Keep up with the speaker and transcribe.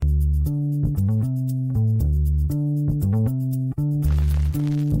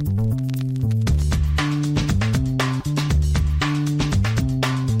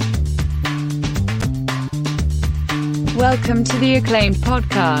Welcome to the acclaimed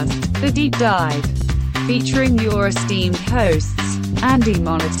podcast, The Deep Dive, featuring your esteemed hosts, Andy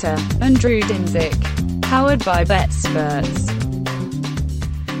Monitor and Drew Dinzik, powered by BetSperts.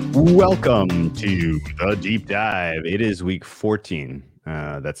 Welcome to The Deep Dive. It is week 14.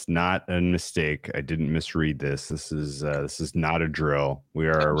 That's not a mistake. I didn't misread this. This is not a drill. We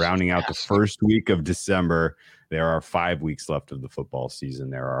are rounding out the first week of December. There are 5 weeks left of the football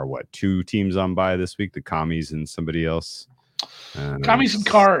season. There are, 2 teams on bye this week, the Commies and somebody else. Commies and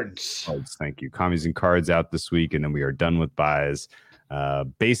Cards. Thank you. Commies and Cards out this week, and then we are done with buys.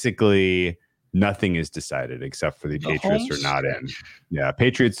 Basically, nothing is decided except for the Patriots are not in. Yeah,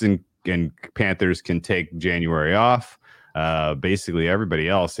 Patriots and Panthers can take January off. Basically, everybody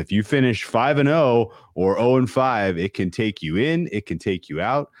else, if you finish 5-0 or 0-5, it can take you in, it can take you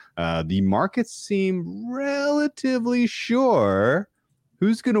out. The markets seem relatively sure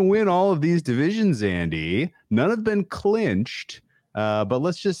who's going to win all of these divisions, Andy. None have been clinched, but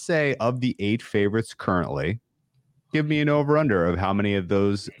let's just say of the 8 favorites currently, give me an over-under of how many of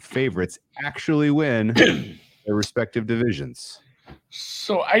those favorites actually win their respective divisions.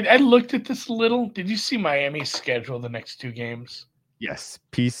 So I looked at this a little. Did you see Miami's schedule the next 2 games? Yes.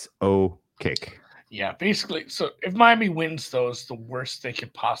 Piece o' cake. Yeah, basically. So if Miami wins those, the worst they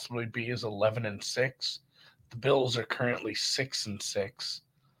could possibly be is 11-6. The Bills are currently 6-6.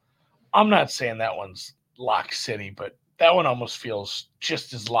 I'm not saying that one's lock city, but that one almost feels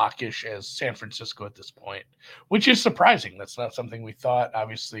just as lockish as San Francisco at this point, which is surprising. That's not something we thought.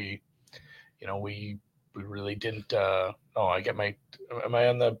 Obviously, we really didn't. Am I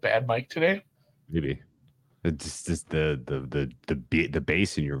on the bad mic today? Maybe. It's just the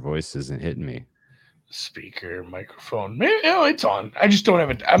bass in your voice isn't hitting me. Speaker, microphone. Maybe, it's on. I just don't have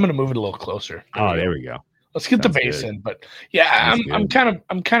it. I'm going to move it a little closer. There we go. Let's get Sounds the bass good. in. But yeah, I'm kind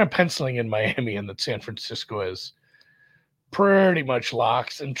of penciling in Miami and that San Francisco as pretty much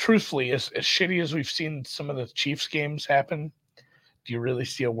locks. And truthfully, as shitty as we've seen some of the Chiefs games happen, do you really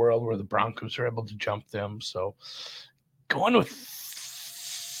see a world where the Broncos are able to jump them? So going with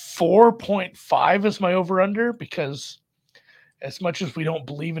 4.5 is my over-under, because as much as we don't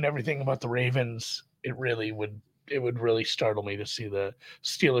believe in everything about the Ravens, it would really startle me to see the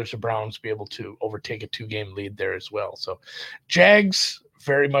Steelers or Browns be able to overtake a 2-game lead there as well. So Jags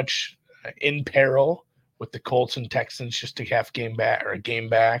very much in peril with the Colts and Texans just a game back.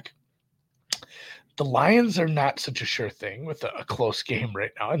 The Lions are not such a sure thing with a close game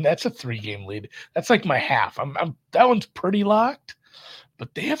right now, and that's a 3-game lead. That's like my half. That one's pretty locked,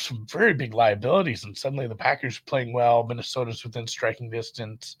 but they have some very big liabilities, and suddenly the Packers are playing well. Minnesota's within striking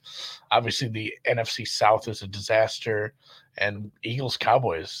distance. Obviously, the NFC South is a disaster, and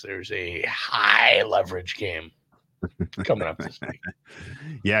Eagles-Cowboys, there's a high leverage game coming up this week.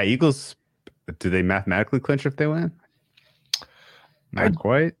 Yeah, Eagles, do they mathematically clinch if they win? Not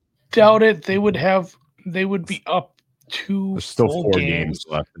quite. Doubt it. They would be up 2 There's still full 4 games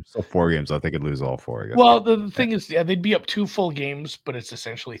left. There's still 4 games left. They could lose all 4, I guess. Well, the thing is, they'd be up 2 full games, but it's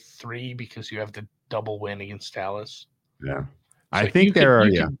essentially 3 because you have the double win against Dallas. Yeah. So I think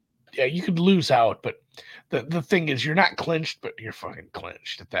you could lose out, but the thing is, you're not clinched, but you're fucking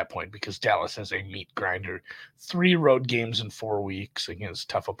clinched at that point because Dallas has a meat grinder. 3 road games in 4 weeks against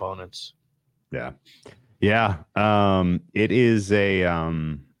tough opponents. Yeah. Yeah. It is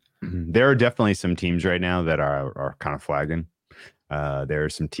there are definitely some teams right now that are kind of flagging. There are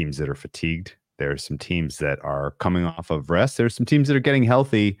some teams that are fatigued. There are some teams that are coming off of rest. There are some teams that are getting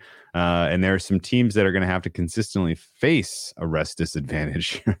healthy. And there are some teams that are going to have to consistently face a rest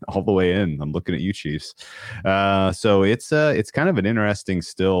disadvantage all the way in. I'm looking at you, Chiefs. So it's kind of an interesting,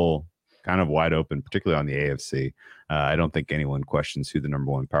 still kind of wide open, particularly on the AFC. I don't think anyone questions who the number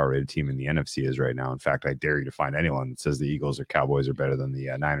 1 power rated team in the NFC is right now. In fact, I dare you to find anyone that says the Eagles or Cowboys are better than the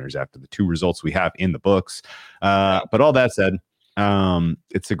Niners after the 2 results we have in the books. But all that said,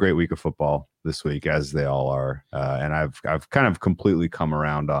 it's a great week of football this week, as they all are. And I've kind of completely come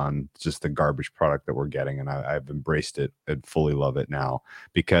around on just the garbage product that we're getting. And I've embraced it and fully love it now,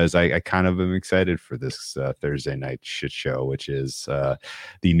 because I kind of am excited for this Thursday night shit show, which is the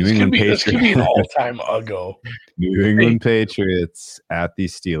New England Patriots. This could be an all-time ago. New England Patriots at the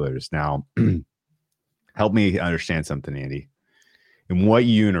Steelers. Now, help me understand something, Andy. In what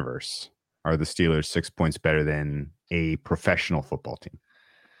universe are the Steelers 6 points better than a professional football team?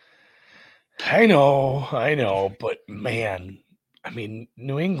 I know, but man, I mean,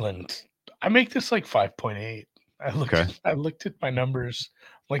 New England, I make this like 5.8. I looked at my numbers.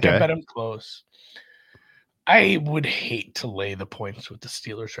 I bet I'm close. I would hate to lay the points with the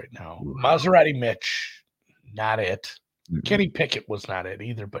Steelers right now. Maserati Mitch, not it. Kenny Pickett was not it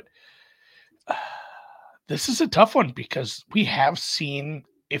either, but This is a tough one because we have seen,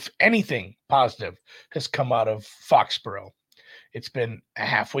 if anything positive has come out of Foxborough, it's been a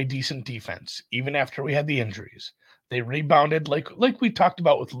halfway decent defense, even after we had the injuries. They rebounded like we talked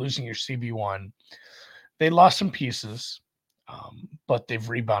about with losing your CB1. They lost some pieces, but they've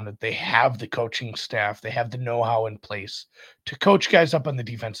rebounded. They have the coaching staff. They have the know-how in place to coach guys up on the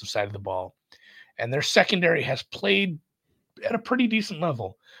defensive side of the ball. And their secondary has played at a pretty decent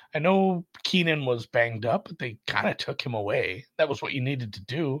level. I know Keenan was banged up, but they kind of took him away. That was what you needed to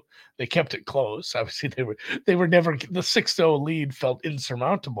do. They kept it close. Obviously, they were never, the 6-0 lead felt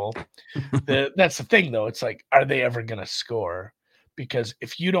insurmountable. That's the thing, though. It's like, are they ever going to score? Because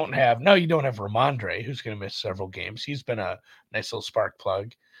if you don't have Ramondre, who's going to miss several games. He's been a nice little spark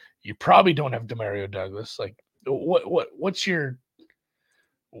plug. You probably don't have Demario Douglas. Like, what's the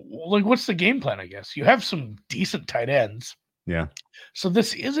game plan? I guess you have some decent tight ends. Yeah. So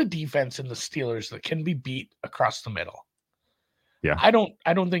this is a defense in the Steelers that can be beat across the middle. Yeah. I don't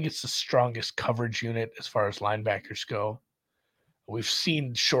think it's the strongest coverage unit as far as linebackers go. We've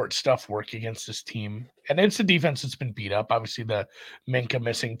seen short stuff work against this team, and it's a defense that's been beat up. Obviously, the Minkah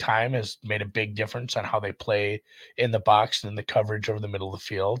missing time has made a big difference on how they play in the box and in the coverage over the middle of the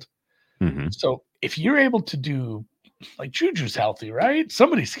field. Mm-hmm. So if you're able to do, like, Juju's healthy, right?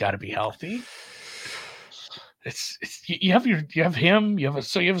 Somebody's got to be healthy. You have him, you have a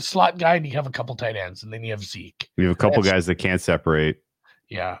slot guy, and you have a couple tight ends, and then you have Zeke. We have a couple guys that can't separate.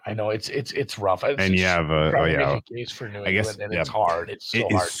 Yeah, I know it's rough. And you have a case for New England, and it's hard. It's so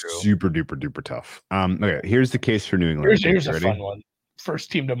hard. Super duper tough. Okay, here's the case for New England. Here's a fun one.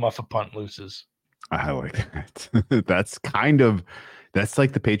 First team to muff a punt loses. I like that. That's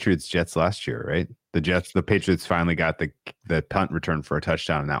like the Patriots Jets last year, right? The Patriots finally got the punt return for a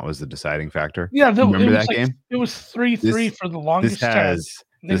touchdown, and that was the deciding factor. Yeah, remember that game? It was 3-3 for the longest time.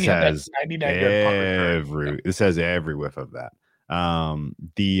 This has every whiff of that.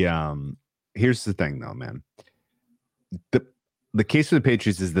 Here's the thing, though, man. The case for the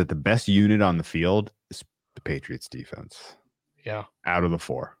Patriots is that the best unit on the field is the Patriots defense. Yeah, out of the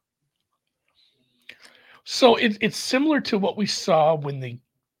four. So it's similar to what we saw when the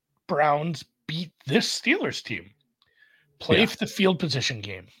Browns beat this Steelers team. Play the field position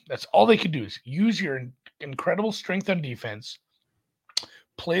game. That's all they could do is use your incredible strength on defense,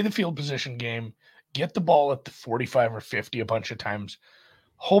 play the field position game, get the ball at the 45 or 50 a bunch of times.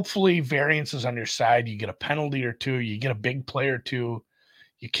 Hopefully variance is on your side. You get a penalty or two. You get a big play or two.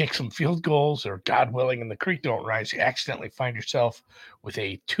 You kick some field goals, or God willing, and the creek don't rise, you accidentally find yourself with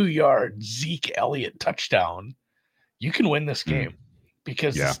a 2-yard Zeke Elliott touchdown. You can win this game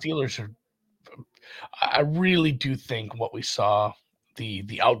because the Steelers are. I really do think what we saw, the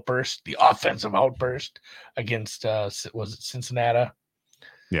outburst, the offensive outburst against was it Cincinnati?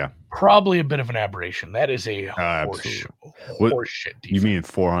 Yeah, probably a bit of an aberration. That is a horseshit defense. You mean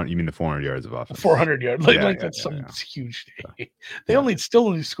 400? You mean the 400 yards of offense? 400 yards, that's some huge day. They still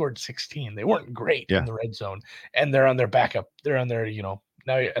only scored 16. They weren't great in the red zone, and they're on their backup. They're on their,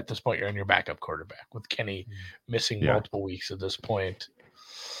 now at this point you're on your backup quarterback with Kenny missing multiple weeks at this point.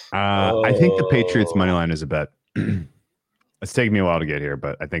 I think the Patriots money line is a bet. It's taken me a while to get here,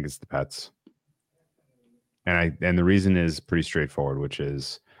 but I think it's the Pets. And the reason is pretty straightforward, which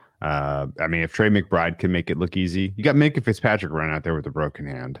is, if Trey McBride can make it look easy, you got Minkah Fitzpatrick running out there with a broken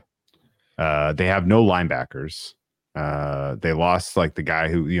hand. They have no linebackers. They lost the guy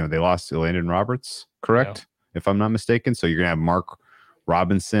who, they lost Landon Roberts, correct? Yeah. If I'm not mistaken. So you're going to have Mark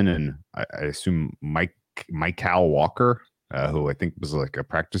Robinson and I assume Cal Walker, who I think was like a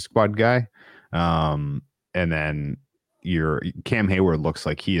practice squad guy. And then your Cam Hayward looks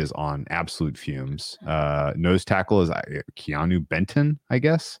like he is on absolute fumes. Nose tackle is Keanu Benton, I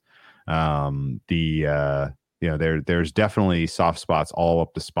guess. There's definitely soft spots all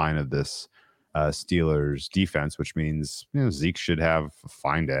up the spine of this Steelers defense, which means Zeke should have a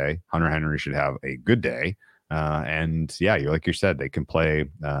fine day. Hunter Henry should have a good day. Like you said, they can play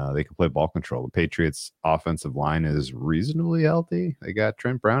ball control. The Patriots offensive line is reasonably healthy. They got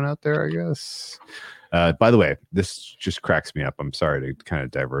Trent Brown out there, I guess. By the way, this just cracks me up. I'm sorry to kind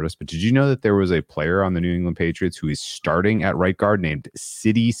of divert us, but did you know that there was a player on the New England Patriots who is starting at right guard named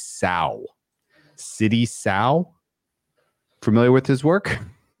Sidy Sow? Sidy Sow? Familiar with his work?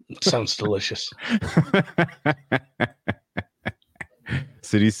 Sounds delicious.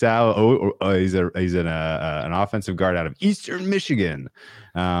 Sidy Sow. He's an offensive guard out of Eastern Michigan.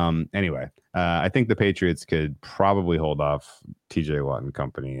 Anyway, I think the Patriots could probably hold off TJ Watt and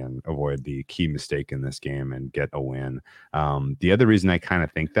company and avoid the key mistake in this game and get a win. The other reason I kind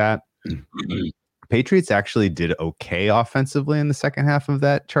of think that Patriots actually did okay offensively in the second half of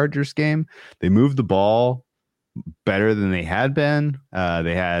that Chargers game. They moved the ball better than they had been.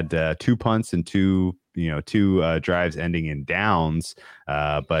 They had 2 punts and two drives ending in downs,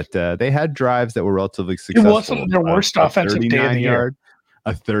 but they had drives that were relatively successful. It wasn't their worst offensive day of the year.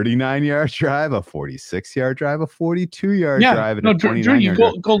 A 39-yard drive, a 46-yard drive, a 42-yard drive, and a 29-yard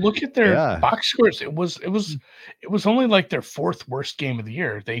drive. Go look at their box scores. It was only like their fourth worst game of the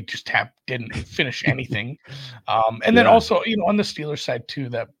year. They just didn't finish anything. And then also, on the Steelers side too,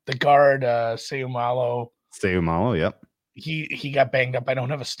 that the guard Seumalo, yep. He got banged up. I don't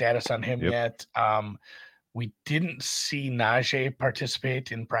have a status on him yet. We didn't see Najee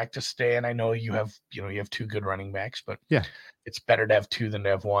participate in practice today, and I know you have 2 good running backs, but it's better to have 2 than to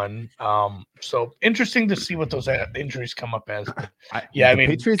have 1. So interesting to see what those injuries come up as.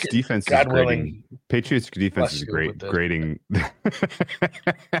 Patriots defense, God willing, Patriots defense is grading.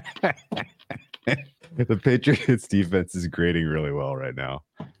 The Patriots defense is grading really well right now.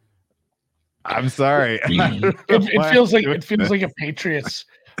 I'm sorry. It feels like a Patriots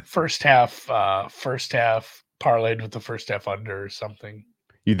first half parlayed with the first half under or something.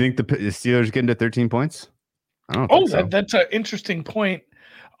 You think the Steelers getting to 13 points? I don't think so. That's an interesting point.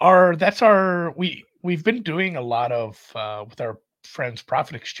 We've been doing a lot of with our friends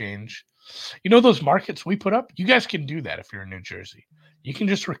Profit Exchange. Those markets we put up, you guys can do that if you're in New Jersey. You can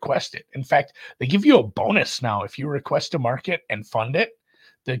just request it. In fact, they give you a bonus now if you request a market and fund it.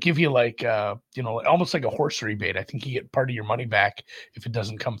 They'll give you almost like a horse rebate. I think you get part of your money back if it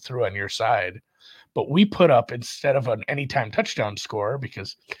doesn't come through on your side. But we put up, instead of an anytime touchdown score,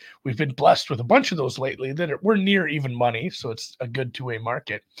 because we've been blessed with a bunch of those lately, we're near even money. So it's a good two-way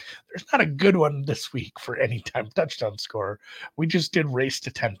market. There's not a good one this week for anytime touchdown score. We just did race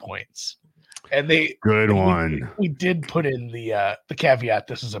to 10 points. And we did put in the caveat,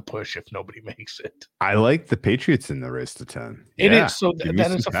 this is a push if nobody makes it. I like the Patriots in the race to 10. It is. So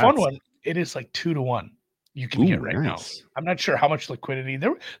that is a fun one. It is like 2-1 you can get right now. I'm not sure how much liquidity.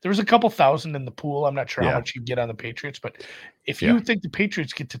 There was a couple thousand in the pool. I'm not sure how much you get on the Patriots, but if you think the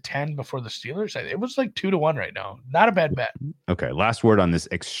Patriots get to 10 before the Steelers, it was like 2-1 right now. Not a bad bet. Okay, last word on this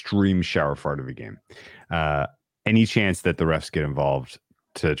extreme shower fart of a game. Any chance that the refs get involved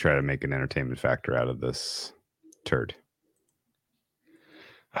to try to make an entertainment factor out of this turd?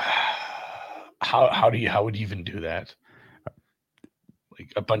 How would you even do that?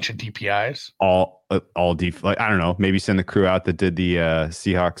 Like a bunch of DPIs? All I don't know. Maybe send the crew out that did the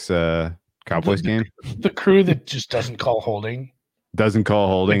Seahawks Cowboys game. The crew that just doesn't call holding. And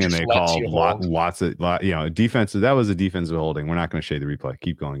they call lots of defensive. That was a defensive holding. We're not going to shade the replay.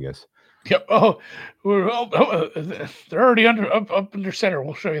 Keep going, guys. Yep. They're already up under center.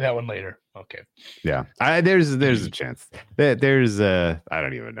 We'll show you that one later. Okay. Yeah. There's a chance. There's I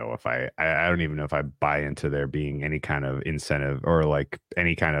don't even know if I don't even know if I buy into there being any kind of incentive or like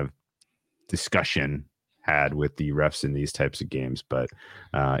any kind of discussion had with the refs in these types of games. But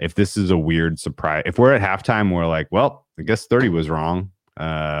if this is a weird surprise, if we're at halftime, we're like, well, I guess 30 was wrong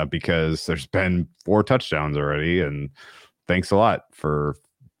because there's been 4 touchdowns already, and thanks a lot for.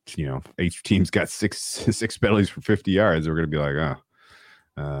 Each team's got six penalties for 50 yards. We're gonna be like,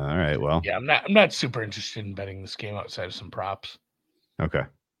 all right, well, yeah. I'm not super interested in betting this game outside of some props. Okay.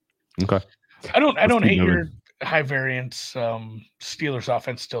 I don't hate your high variance. Steelers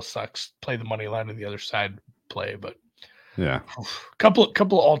offense still sucks. Play the money line on the other side. But yeah, couple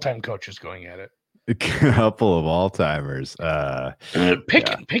of all time coaches going at it. A couple of all timers.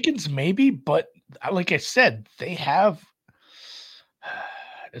 Pickens maybe, but like I said, they have.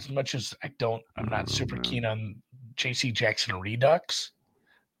 As much as I'm not super keen on J.C. Jackson Redux.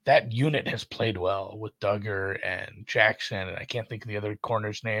 That unit has played well with Duggar and Jackson, and I can't think of the other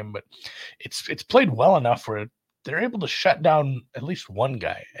corner's name, but it's played well enough where they're able to shut down at least one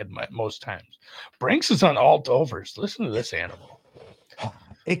guy at most times. Brinks is on alt overs. Listen to this animal.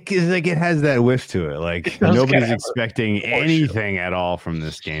 It has that whiff to it. Like nobody's expecting anything at all from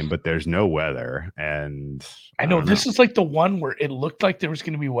this game, but there's no weather. And I know this is like the one where it looked like there was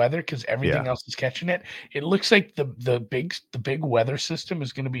going to be weather because everything else is catching it. It looks like the big weather system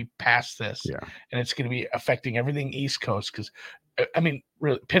is going to be past this, and it's going to be affecting everything East Coast. Because I mean,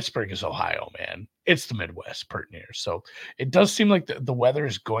 really, Pittsburgh is Ohio, man. It's the Midwest, pert near. So it does seem like the weather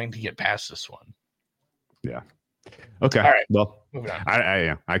is going to get past this one. Yeah. Okay. All right. Well, moving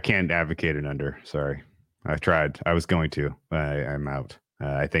on. I can't advocate an under. Sorry. I tried. I was going to. I'm out.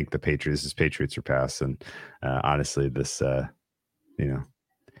 I think the Patriots are past. And honestly, this, I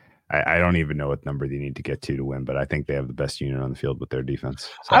don't even know what number they need to get to win, but I think they have the best unit on the field with their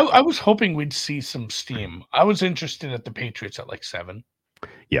defense. So. I was hoping we'd see some steam. I was interested at the Patriots at like 7.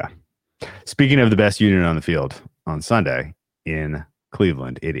 Yeah. Speaking of the best unit on the field on Sunday in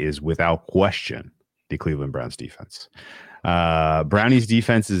Cleveland, it is without question the Cleveland Browns defense. Brownies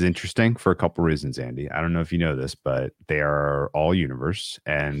defense is interesting for a couple reasons, Andy. I don't know if you know this, but they are all universe.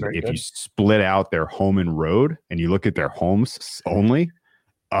 And Very if good. you split out their home and road and you look at their homes only,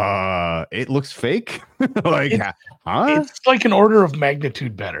 it looks fake. Like, It's like an order of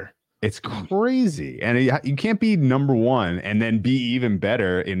magnitude better. It's crazy. And you can't be number one and then be even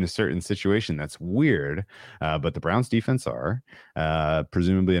better in a certain situation. That's weird. But the Browns defense are.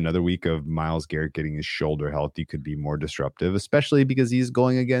 Presumably another week of Myles Garrett getting his shoulder healthy could be more disruptive, especially because he's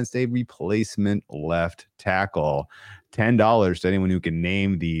going against a replacement left tackle. $10 to anyone who can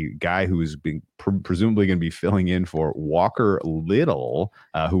name the guy who is presumably going to be filling in for Walker Little,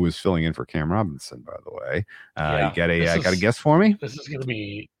 who was filling in for Cam Robinson, by the way. You got a guess for me? This is going to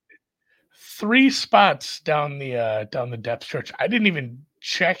be 3 spots down the depth chart. I didn't even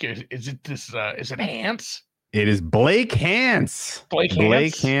check it. Is it Hance? It is Blake Hance.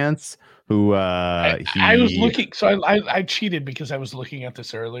 Blake Hance, who I was looking. So I cheated because I was looking at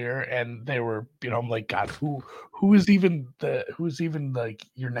this earlier, and they were, I'm like, God, who is even like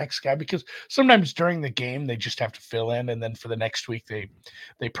your next guy? Because sometimes during the game they just have to fill in, and then for the next week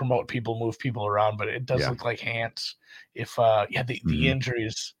they promote people, move people around. But it does look like Hance. If the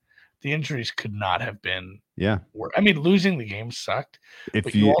injuries. The injuries could not have been. Yeah. I mean, losing the game sucked,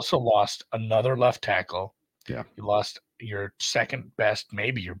 but you also lost another left tackle. Yeah. You lost your second best,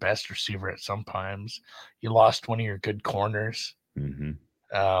 maybe your best receiver at some times. You lost one of your good corners.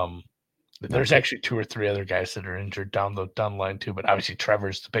 Mm-hmm. There's actually 2 or 3 other guys that are injured down the line too, but obviously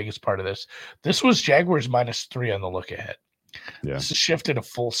Trevor's the biggest part of this. This was Jaguars -3 on the look ahead. Yeah. This is shifted to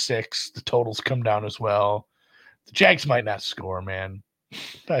full 6. The totals come down as well. The Jags might not score, man.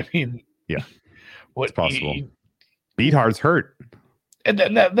 I mean, yeah, what's possible? Beathard's hurt, and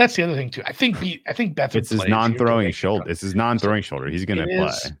that's the other thing too. I think Bethard. It's his non-throwing shoulder. It's his non-throwing shoulder. He's going to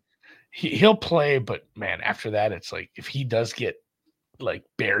play. He'll play, but man, after that, it's like if he does get like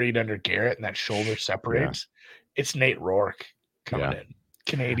buried under Garrett and that shoulder separates, it's Nate Rourke coming in.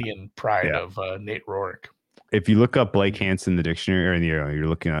 Canadian pride of Nate Rourke. If you look up Blake Hance in the dictionary, or you're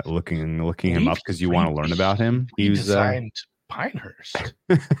looking him up because you want to learn about him. He designed Pinehurst.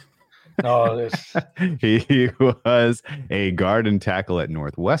 No, he was a guard and tackle at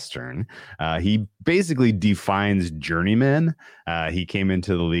Northwestern. He basically defines journeyman. He came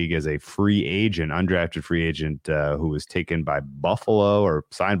into the league as a free agent, undrafted free agent, who was taken by Buffalo or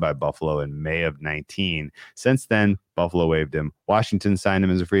signed by Buffalo in May of 19. Since then, Buffalo waived him. Washington signed him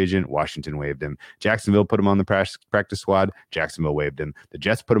as a free agent. Washington waived him. Jacksonville put him on the practice squad. Jacksonville waived him. The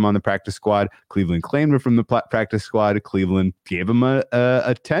Jets put him on the practice squad. Cleveland claimed him from the practice squad. Cleveland gave him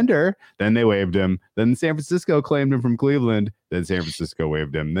a tender. Then they waived him. Then San Francisco claimed him from Cleveland. Then San Francisco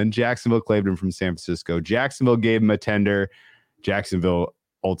waived him. Then Jacksonville claimed him from San Francisco. Jacksonville gave him a tender. Jacksonville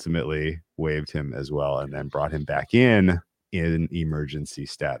ultimately waived him as well and then brought him back in emergency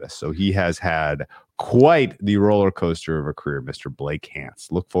status. So he has had quite the roller coaster of a career, Mr. Blake Hance.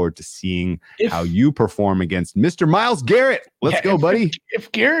 Look forward to seeing how you perform against Mr. Myles Garrett. Let's go, buddy.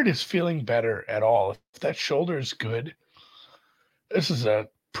 If Garrett is feeling better at all, if that shoulder is good, this is a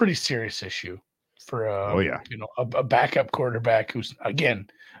pretty serious issue for a backup quarterback who's again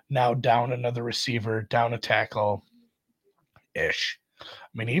now down another receiver, down a tackle ish. I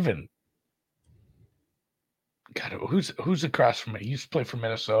mean, even God, who's across from me? He used to play for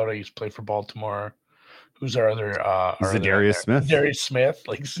Minnesota. He used to play for Baltimore. Who's our other? Zadarius Smith. Darius Smith.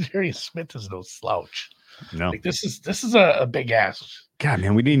 Like Zadarius Smith is no slouch. No, like this is a big ass. God,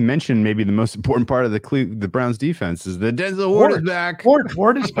 man, we didn't mention maybe the most important part of the Browns defense is that Denzel Ward is back.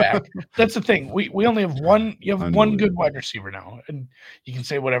 Ward is back. That's the thing. We only have one. You have one good wide receiver now, and you can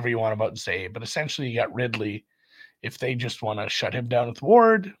say whatever you want about Zay, but essentially you got Ridley. If they just want to shut him down with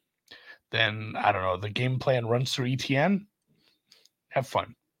Ward, then I don't know. The game plan runs through ETN. Have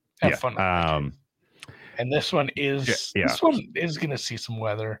fun. Have fun. And this one is going to see some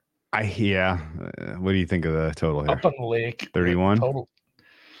weather. What do you think of the total here? Up on the lake, 31.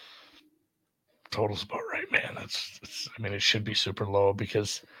 Total's about right, man. It should be super low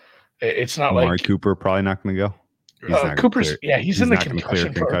because it's not Amari like Cooper probably not going to go. Cooper's he's in the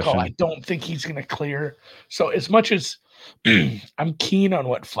concussion protocol. I don't think he's going to clear. So as much as I'm keen on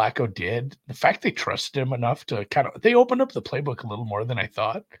what Flacco did, the fact they trusted him enough to they opened up the playbook a little more than I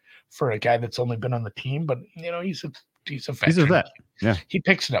thought for a guy that's only been on the team, but he's a veteran. He's a vet. Yeah. He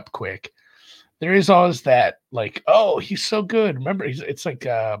picks it up quick. There is always that like, oh, he's so good. Remember, it's like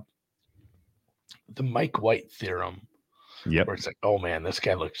the Mike White theorem. Yep. Where it's like, oh man, this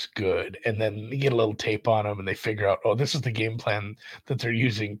guy looks good. And then you get a little tape on him and they figure out, oh, this is the game plan that they're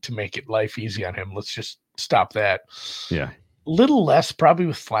using to make it life easy on him. Let's just stop that. Yeah. Little less probably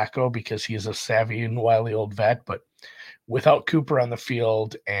with Flacco because he is a savvy and wily old vet, but without Cooper on the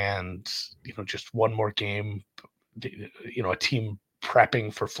field and, just one more game, a team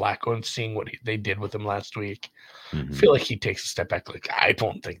prepping for Flacco and seeing what they did with him last week, I feel like he takes a step back. Like, I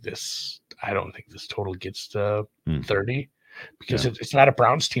don't think this total gets to 30 because it's not a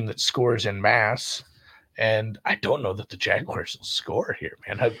Browns team that scores en masse. And I don't know that the Jaguars will score here,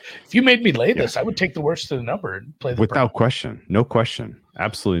 man. If you made me lay this, I would take the worst of the number and play the without question. No question.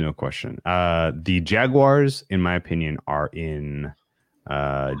 Absolutely no question. The Jaguars, in my opinion, are in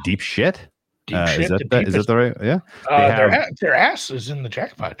deep shit. Is that the right? Yeah. Their ass is in the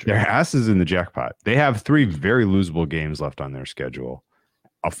jackpot. Right? Their ass is in the jackpot. They have 3 very losable games left on their schedule.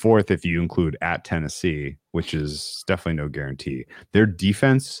 A 4th if you include at Tennessee, which is definitely no guarantee. Their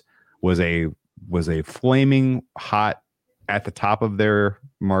defense was a flaming hot at the top of their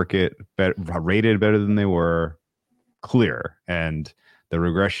market, rated better than they were, clear, and the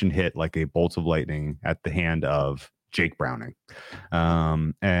regression hit like a bolt of lightning at the hand of Jake Browning.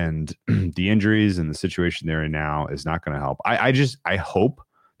 And the injuries and the situation they're in now is not going to help. I hope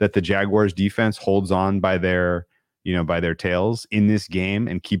that the Jaguars defense holds on by their tails in this game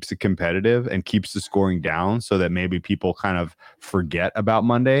and keeps it competitive and keeps the scoring down so that maybe people kind of forget about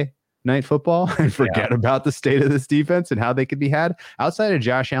Monday Night Football and forget about the state of this defense and how they could be had. Outside of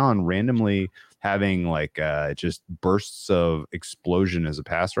Josh Allen randomly having just bursts of explosion as a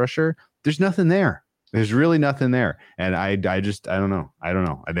pass rusher, there's nothing there. There's really nothing there. And I don't know.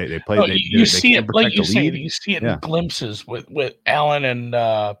 They play. You see it like you say. You see it in glimpses with Allen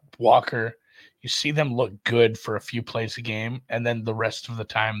and Walker. You see them look good for a few plays a game, and then the rest of the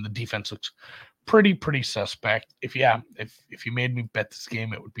time the defense looks pretty suspect. If you made me bet this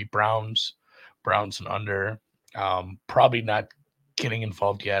game, it would be Browns and under. Probably not getting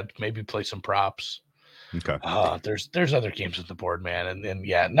involved yet. Maybe play some props. Okay. There's other games at the board, man,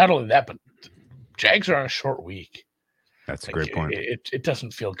 and not only that, but Jags are on a short week. That's a great point. It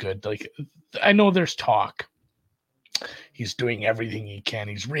doesn't feel good. Like, I know there's talk. He's doing everything he can.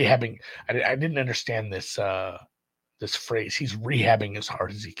 He's rehabbing. I didn't understand this phrase. He's rehabbing as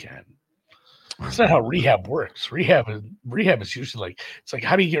hard as he can. That's not how rehab works. Rehab is usually it's like,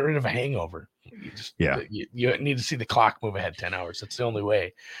 how do you get rid of a hangover? You need to see the clock move ahead 10 hours. That's the only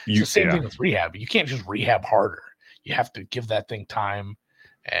way. It's the same thing with rehab. You can't just rehab harder. You have to give that thing time,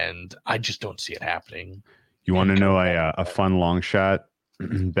 and I just don't see it happening. You want to know a fun long shot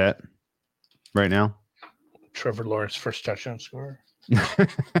bet right now? Trevor Lawrence first touchdown score.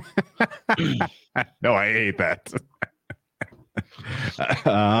 No, I hate that.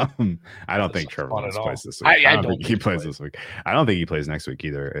 I don't think Trevor Lawrence plays this week. I don't think he plays this week. I don't think he plays next week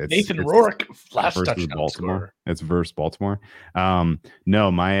either. It's Nathan Rourke last touchdown Baltimore. Score. It's versus Baltimore.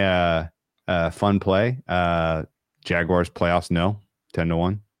 No, my fun play. Jaguars playoffs. No,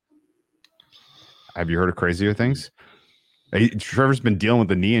 10-1. Have you heard of crazier things? Trevor's been dealing with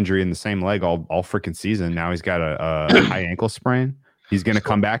the knee injury in the same leg all freaking season. Now he's got a high ankle sprain. He's going to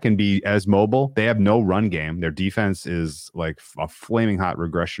come back and be as mobile. They have no run game. Their defense is like a flaming hot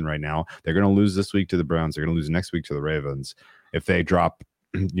regression right now. They're going to lose this week to the Browns. They're going to lose next week to the Ravens. If they drop,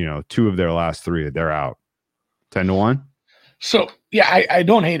 2 of their last 3, they're out. 10-1. So yeah, I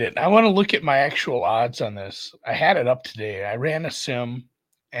don't hate it. I want to look at my actual odds on this. I had it up today. I ran a sim,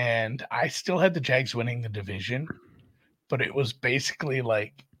 and I still had the Jags winning the division, but it was basically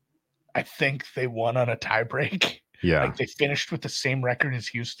like, I think they won on a tiebreak. Yeah. Like, they finished with the same record as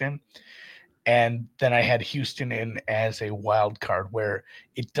Houston. And then I had Houston in as a wild card, where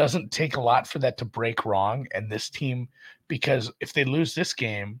it doesn't take a lot for that to break wrong. And this team, because if they lose this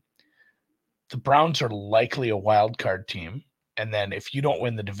game, the Browns are likely a wild card team. And then if you don't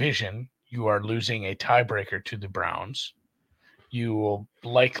win the division, you are losing a tiebreaker to the Browns. You will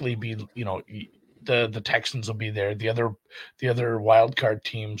likely be, the Texans will be there. The other wild card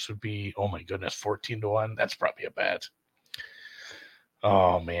teams would be, oh my goodness, 14-1. That's probably a bet.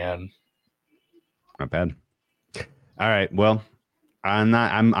 Oh man, not bad. All right, well, I'm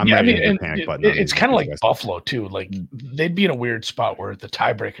ready to hit the panic button. It's kind of like Buffalo too. Like, they'd be in a weird spot where the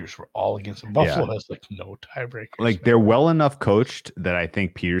tiebreakers were all against them. Buffalo has like no tiebreakers. Like, they're well enough coached that I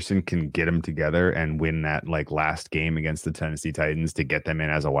think Peterson can get them together and win that last game against the Tennessee Titans to get them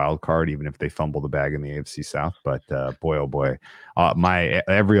in as a wild card, even if they fumble the bag in the AFC South. But boy, oh boy,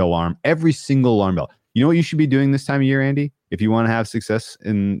 every single alarm bell. You know what you should be doing this time of year, Andy? If you want to have success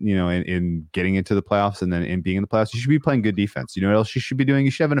in getting into the playoffs and then in being in the playoffs, you should be playing good defense. You know what else you should be doing?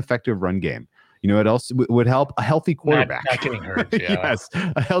 You should have an effective run game. You know what else would help? A healthy quarterback. Not getting hurt. Yeah. Yes,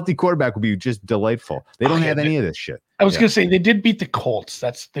 a healthy quarterback would be just delightful. They don't have any of this shit. I was gonna say they did beat the Colts.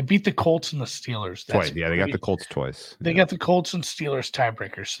 They beat the Colts and the Steelers. Twice. Yeah, they got the Colts twice. They got the Colts and Steelers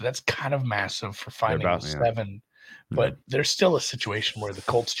tiebreakers, so that's kind of massive for finding a 7. But there's still a situation where the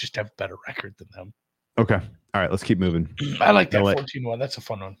Colts just have a better record than them. Okay. All right, let's keep moving. I like that 14-1. That's a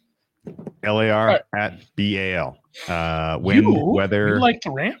fun one. LAR at BAL. Weather. You like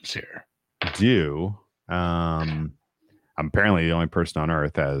the Rams here. Do. I'm apparently the only person on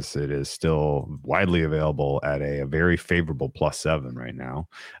earth, as it is still widely available at a very favorable +7 right now.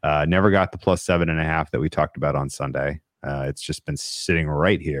 Never got the +7.5 that we talked about on Sunday. It's just been sitting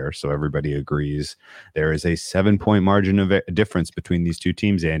right here, so everybody agrees there is a 7-point margin of difference between these two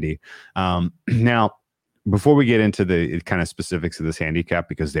teams, Andy. Now, before we get into the kind of specifics of this handicap,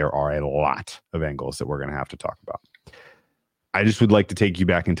 because there are a lot of angles that we're going to have to talk about, I just would like to take you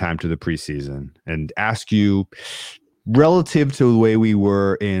back in time to the preseason and ask you, relative to the way we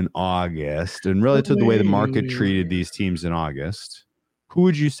were in August and relative to the way the market treated these teams in August, who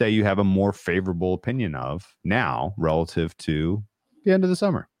would you say you have a more favorable opinion of now relative to the end of the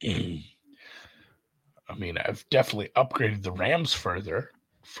summer? I mean, I've definitely upgraded the Rams further.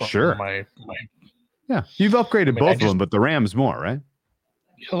 Sure. Yeah, you've upgraded both of them, but the Rams more, right?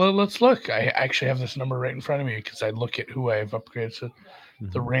 Yeah, let's look. I actually have this number right in front of me because I look at who I've upgraded. So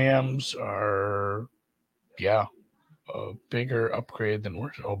the Rams are, a bigger upgrade than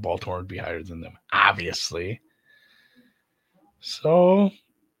Baltimore would be higher than them, obviously. So,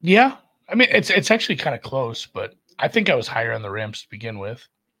 yeah, I mean, it's actually kind of close, but I think I was higher on the Rams to begin with.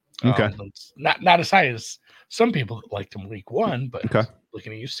 Okay. Not as high as some people that liked them week 1, but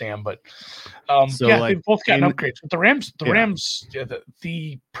looking at you, Sam. But they've both gotten upgrades. But the Rams,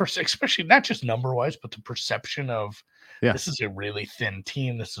 especially not just number wise, but the perception of this is a really thin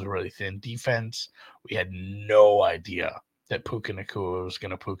team. This is a really thin defense. We had no idea that Puka Nacua was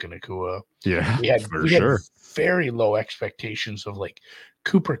going to Puka Nacua. Yeah, we had very low expectations of like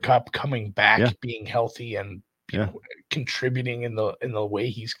Cooper Kupp coming back, being healthy, and you know, contributing in the way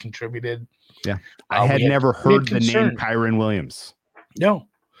he's contributed. Yeah, I had never heard the name Kyren Williams. No,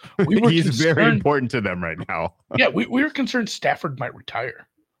 he's very important to them right now. Yeah, we were concerned Stafford might retire.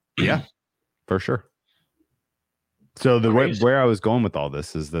 Yeah, for sure. So where I was going with all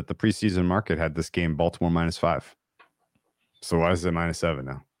this is that the preseason market had this game Baltimore -5. So why is it -7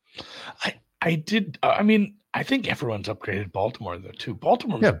 now? I did. I mean, I think everyone's upgraded Baltimore though too.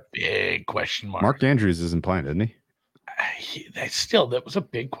 Baltimore's a big question mark. Mark Andrews isn't playing, isn't he? That was a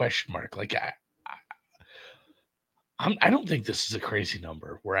big question mark. Like I don't think this is a crazy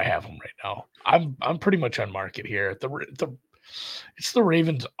number where I have them right now. I'm pretty much on market here. It's the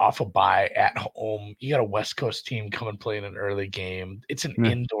Ravens off a bye at home. You got a West Coast team come and play in an early game. It's an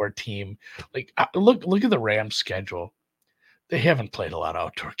indoor team. Like look at the Rams schedule. They haven't played a lot of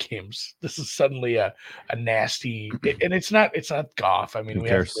outdoor games. This is suddenly a nasty, and it's not Goff. I mean, we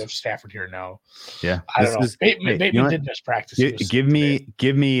have Stafford here now. Yeah, I don't know. Maybe did miss practice. Give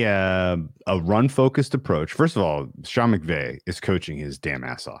me a run focused approach. First of all, Sean McVay is coaching his damn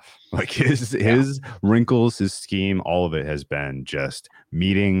ass off. Like his wrinkles, his scheme, all of it has been just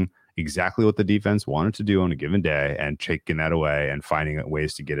meeting exactly what the defense wanted to do on a given day and taking that away and finding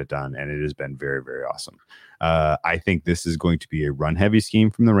ways to get it done. And it has been very, very awesome. I think this is going to be a run heavy scheme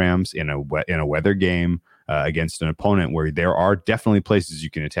from the Rams in a weather game against an opponent where there are definitely places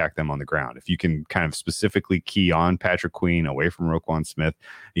you can attack them on the ground. If you can kind of specifically key on Patrick Queen away from Roquan Smith,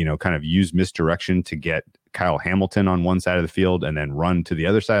 kind of use misdirection to get Kyle Hamilton on one side of the field and then run to the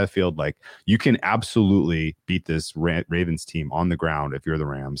other side of the field. Like you can absolutely beat this Ravens team on the ground if you're the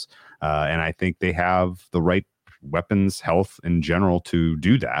Rams. And I think they have the right weapons, health in general to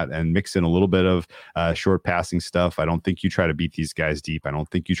do that and mix in a little bit of short passing stuff. I don't think you try to beat these guys deep. I don't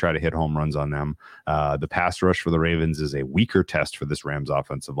think you try to hit home runs on them. The pass rush for the Ravens is a weaker test for this Rams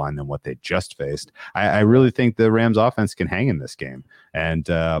offensive line than what they just faced. I really think the Rams offense can hang in this game, and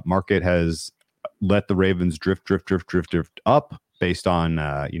market has let the Ravens drift up based on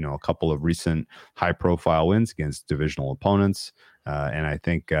a couple of recent high profile wins against divisional opponents. And I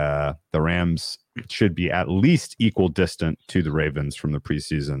think the Rams should be at least equal distant to the Ravens from the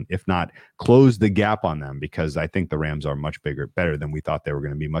preseason, if not close the gap on them, because I think the Rams are much better than we thought they were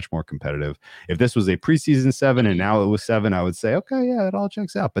going to be, much more competitive. If this was a preseason 7 and now it was 7, I would say, okay, yeah, it all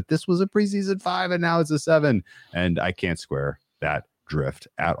checks out. But this was a preseason 5 and now it's a 7, and I can't square that drift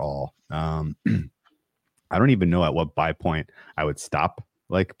at all. I don't even know at what buy point I would stop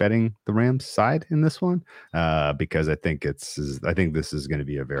like betting the Rams side in this one, because I think this is going to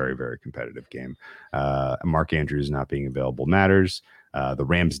be a very, very competitive game. Mark Andrews not being available matters. The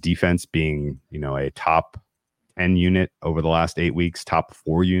Rams defense being, a top 10 unit over the last 8 weeks, top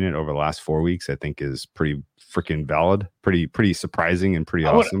 4 unit over the last 4 weeks, I think is pretty freaking valid, pretty surprising and pretty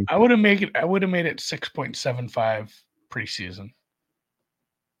awesome. I would have made it 6.75 preseason.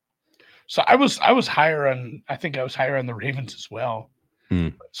 So I was higher on, I think I was higher on the Ravens as well.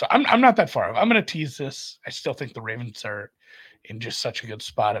 So I'm not that far. I'm going to tease this. I still think the Ravens are in just such a good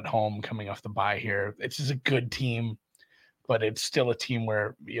spot at home coming off the bye here. This is a good team, but it's still a team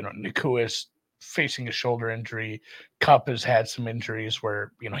where, Nacua is facing a shoulder injury. Kupp has had some injuries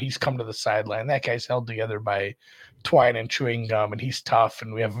where, he's come to the sideline. That guy's held together by twine and chewing gum, and he's tough,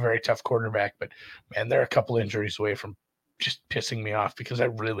 and we have a very tough quarterback. But, man, they're a couple injuries away from just pissing me off because I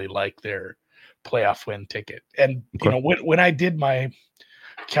really like their playoff win ticket. And, when I did my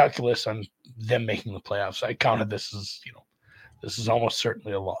calculus on them making the playoffs, I counted this as, this is almost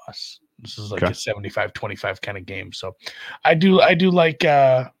certainly a loss. This is like a 75-25 kind of game. So I do like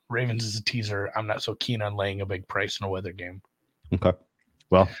Ravens as a teaser. I'm not so keen on laying a big price in a weather game. Okay.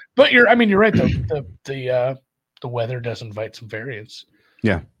 Well, but you're right though. The weather does invite some variance.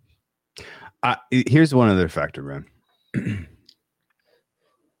 Yeah. Here's one other factor, man.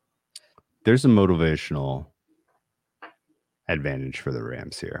 There's a motivational advantage for the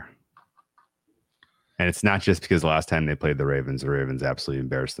Rams here. And it's not just because the last time they played the Ravens absolutely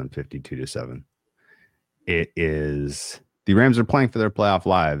embarrassed them 52-7. It is the Rams are playing for their playoff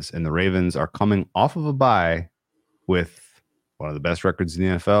lives, and the Ravens are coming off of a bye with one of the best records in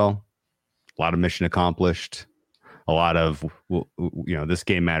the NFL, a lot of mission accomplished, a lot of, this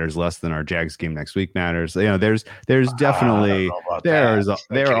game matters less than our Jags game next week matters. There's definitely, there are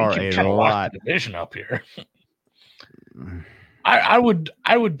a lot. Division up here. I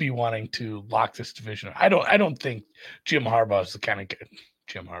would be wanting to lock this division. I don't think Jim Harbaugh is the kind of good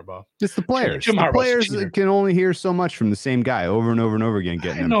Jim Harbaugh. It's the players. The players can only hear so much from the same guy over and over and over again,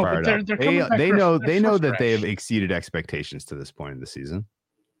 getting them fired up. They know that they have exceeded expectations to this point in the season.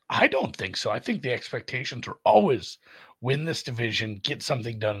 I don't think so. I think the expectations are always win this division, get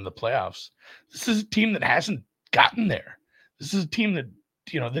something done in the playoffs. This is a team that hasn't gotten there. This is a team that,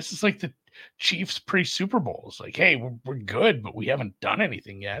 this is like the Chiefs pre-Super Bowls. Like, hey, we're good, but we haven't done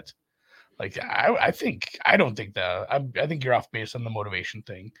anything yet. Like, I think you're off base on the motivation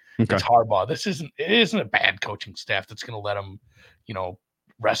thing. Okay. It's Harbaugh. It isn't a bad coaching staff that's going to let them,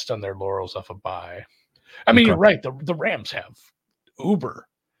 rest on their laurels off a bye. I mean, You're right. The Rams have uber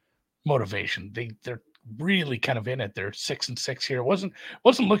motivation. They're really kind of in it. They're 6-6 here. It wasn't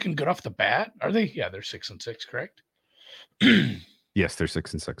looking good off the bat. Are they? Yeah, they're 6-6, correct? Yes, they're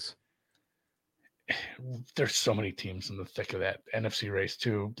 6-6. There's so many teams in the thick of that NFC race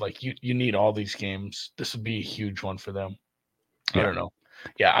too. Like you need all these games. This would be a huge one for them. Yeah. I don't know.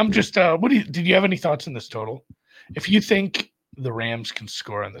 Yeah, I'm just. Did you have any thoughts on this total? If you think the Rams can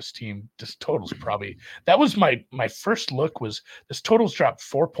score on this team, this total's probably. That was my first look. Was this total's dropped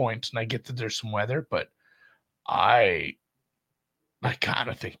 4 points, and I get that there's some weather, but I kind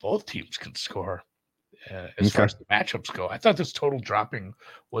of think both teams can score. As far as the matchups go, I thought this total dropping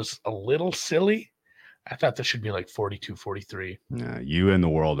was a little silly. I thought this should be like 42-43. You and the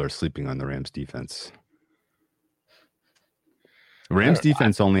world are sleeping on the Rams defense. The Rams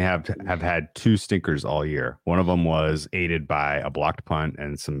defense only have had 2 stinkers all year. One of them was aided by a blocked punt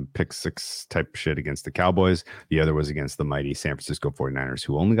and some pick six type shit against the Cowboys. The other was against the mighty San Francisco 49ers,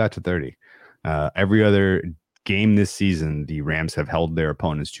 who only got to 30. Every other game this season, the Rams have held their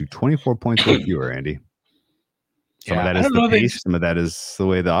opponents to 24 points or fewer, Andy. Some of that is the pace. Some of that is the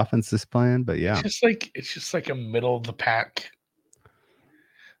way the offense is playing. But yeah, it's just like a middle of the pack.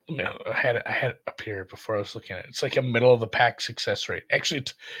 I had it up here before I was looking at it. It's like a middle of the pack success rate. Actually,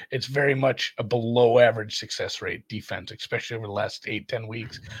 it's very much a below average success rate defense, especially over the last 8-10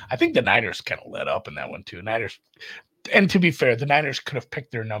 weeks. I think the Niners kind of let up in that one too. And to be fair, the Niners could have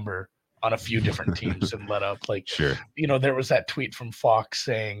picked their number on a few different teams and let up. Like, sure. There was that tweet from Fox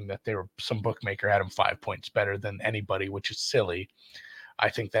saying that some bookmaker had them 5 points better than anybody, which is silly. I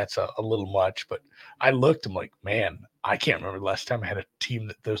think that's a little much, but I looked, I'm like, man, I can't remember the last time I had a team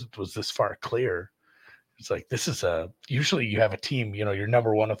that was this far clear. It's like, usually you have a team, you're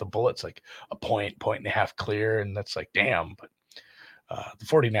number one with the Bullets, like a point and a half clear. And that's like, damn. But the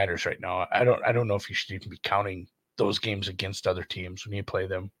 49ers right now, I don't know if you should even be counting those games against other teams when you play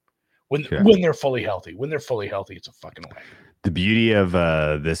them. When they're fully healthy. When they're fully healthy, it's a fucking way. The beauty of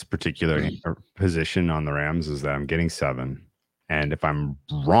this particular position on the Rams is that I'm getting 7. And if I'm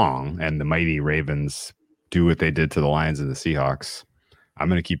wrong and the mighty Ravens do what they did to the Lions and the Seahawks, I'm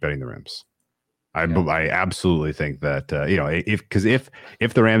going to keep betting the Rams. I absolutely think that,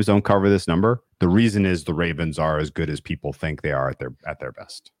 if the Rams don't cover this number, The reason is the Ravens are as good as people think they are at their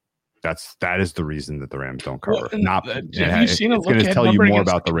best. That is the reason that the Rams don't cover. Have you seen it's going to tell you more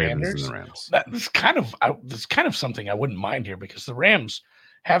about the Ravens Commanders? than the Rams. That's kind of something I wouldn't mind here, because the Rams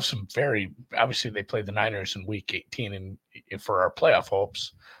have some obviously they played the Niners in week 18, and for our playoff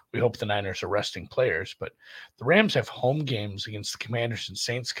hopes, we hope the Niners are resting players, but the Rams have home games against the Commanders and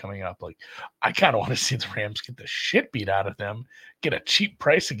Saints coming up. Like, I kind of want to see the Rams get the shit beat out of them, get a cheap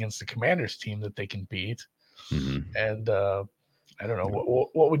price against the Commanders team that they can beat. Mm-hmm. And I don't know.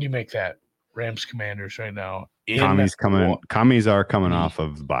 What would you make that Rams Commanders right now? Commies are coming off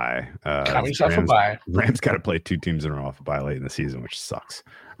of the bye. Commies off a bye. Rams got to play 2 teams in a row off a bye late in the season, which sucks.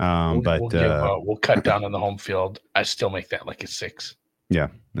 We'll cut down on the home field. I still make that like a 6. Yeah,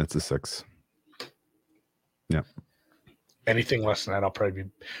 that's a 6. Yeah. Anything less than that, I'll probably be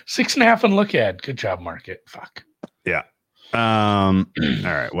 6.5 and look at. Good job, market. Fuck. Yeah. All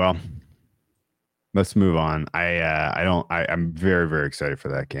right. Well, let's move on. I'm very, very excited for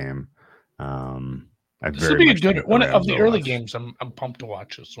that game. This will be a good one of the early games. I'm pumped to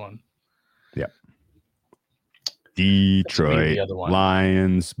watch this one. Yeah. Detroit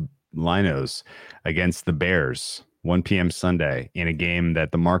Lions against the Bears, 1 p.m. Sunday, in a game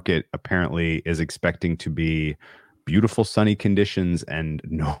that the market apparently is expecting to be beautiful sunny conditions and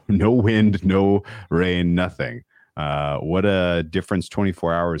no wind, no rain, nothing. What a difference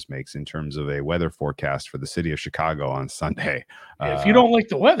 24 hours makes in terms of a weather forecast for the city of Chicago on Sunday. If you don't like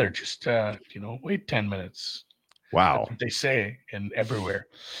the weather, just wait 10 minutes. Wow, that's what they say and everywhere.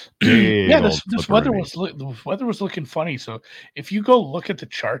 This weather was looking funny. So if you go look at the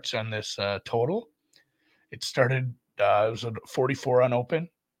charts on this total, it started. It was a 44 on open,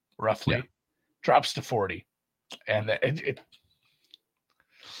 roughly, drops to 40, and it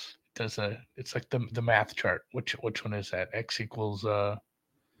does it's like the math chart. Which one is that? X equals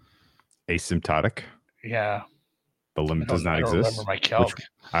asymptotic. Yeah. The limit does not exist. I don't remember my calc.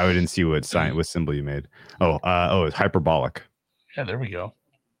 I didn't see what symbol you made. It's hyperbolic. Yeah, there we go.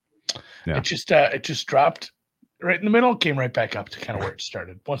 Yeah. It just dropped right in the middle, came right back up to kind of where it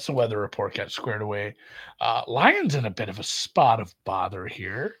started. Once the weather report got squared away. Lions in a bit of a spot of bother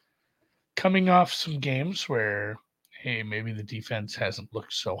here. Coming off some games where, hey, maybe the defense hasn't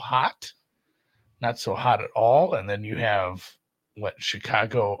looked so hot. Not so hot at all. And then you have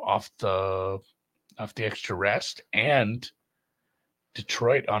Chicago off the extra rest, and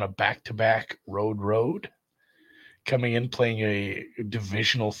Detroit on a back-to-back road coming in playing a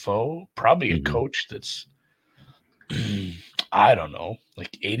divisional foe, probably a coach that's I don't know,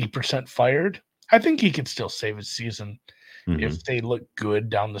 like 80% fired. I think he could still save his season if they look good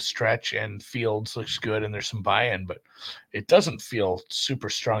down the stretch and Fields looks good and there's some buy-in, but it doesn't feel super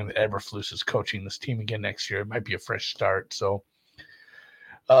strong that Eberflus is coaching this team again next year. It might be a fresh start. So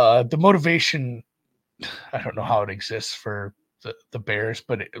the motivation, I don't know how it exists for the Bears,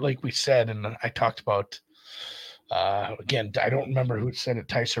 but like we said, and I talked about, again, I don't remember who said it.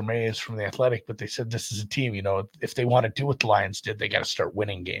 Tyser May is from The Athletic, but they said this is a team, if they want to do what the Lions did, they got to start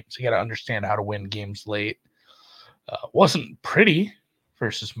winning games. They got to understand how to win games late. Wasn't pretty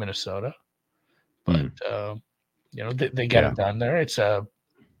versus Minnesota, but they got it done there. It's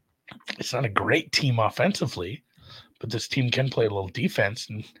not a great team offensively, but this team can play a little defense.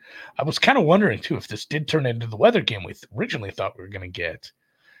 And I was kind of wondering, too, if this did turn into the weather game we originally thought we were going to get,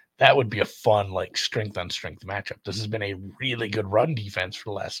 that would be a fun, strength-on-strength matchup. This has been a really good run defense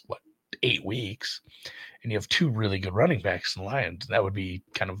for the last, 8 weeks. And you have 2 really good running backs in the Lions. That would be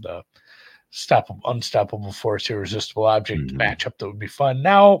kind of the unstoppable force, irresistible object matchup that would be fun.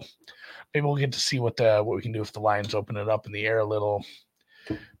 Now, maybe we'll get to see what we can do if the Lions open it up in the air a little.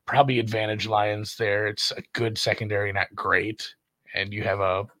 Probably advantage Lions there. It's a good secondary, not great. And you have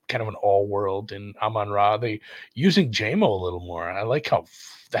a kind of an all-world in Amon-Ra. They using JMO a little more. I like how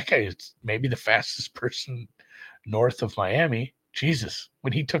that guy is maybe the fastest person north of Miami. Jesus,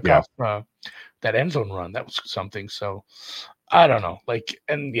 when he took off that end zone run, that was something. So I don't know.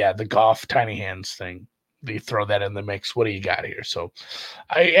 The Goff tiny hands thing. You throw that in the mix. What do you got here? So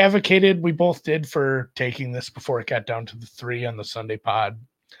I advocated, we both did, for taking this before it got down to the 3 on the Sunday pod.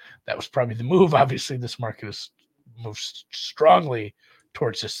 That was probably the move. Obviously, this market has moved strongly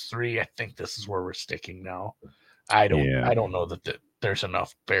towards this 3. I think this is where we're sticking now. I don't know that there's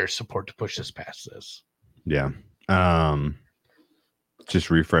enough Bears support to push this past this. Yeah.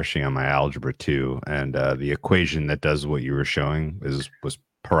 Just refreshing on my algebra too, and the equation that does what you were showing was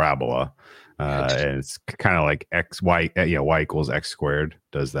parabola. And it's kind of like y equals x squared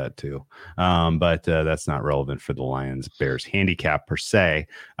does that too. But that's not relevant for the Lions Bears handicap per se.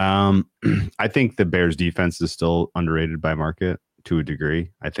 I think the Bears defense is still underrated by market. to a degree.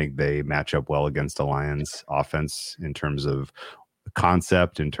 I think they match up well against the Lions offense in terms of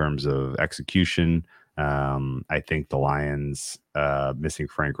concept, in terms of execution. I think the Lions missing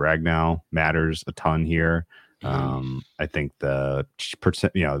Frank Ragnow matters a ton here. I think the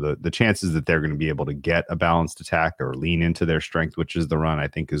chances that they're going to be able to get a balanced attack or lean into their strength, which is the run, I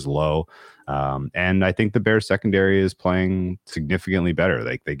think is low. And I think the Bears secondary is playing significantly better.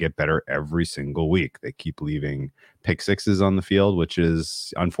 They get better every single week. They keep leaving pick sixes on the field, which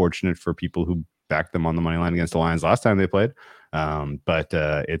is unfortunate for people who backed them on the money line against the Lions last time they played. But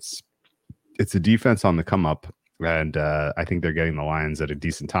it's a defense on the come up, and I think they're getting the Lions at a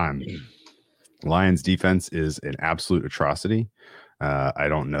decent time. Lions defense is an absolute atrocity. I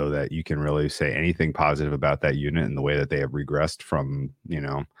don't know that you can really say anything positive about that unit in the way that they have regressed from,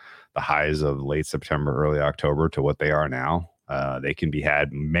 the highs of late September, early October to what they are now. They can be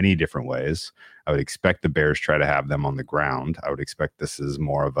had many different ways. I would expect the Bears try to have them on the ground. I would expect this is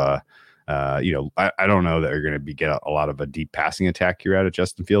more of a, I don't know that they're going to get a lot of a deep passing attack here out of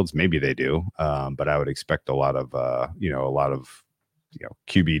Justin Fields. Maybe they do, but I would expect a lot of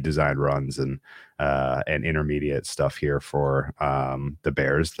QB designed runs and intermediate stuff here for the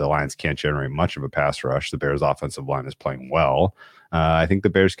Bears. The Lions can't generate much of a pass rush. The Bears offensive line is playing well. I think the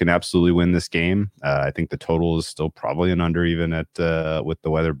Bears can absolutely win this game. I think the total is still probably an under, even at with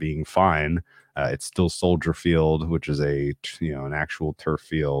the weather being fine. It's still Soldier Field, which is an actual turf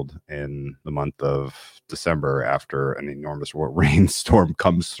field in the month of December after an enormous rainstorm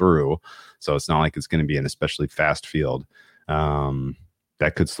comes through. So it's not like it's going to be an especially fast field.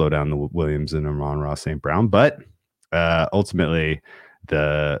 That could slow down the Williams and Amon-Ra St. Brown, but ultimately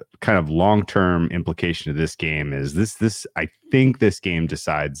the kind of long-term implication of this game is this. I think this game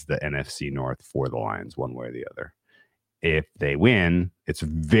decides the NFC North for the Lions one way or the other. If they win, it's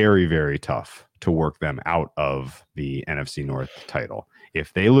very, very tough to work them out of the NFC North title.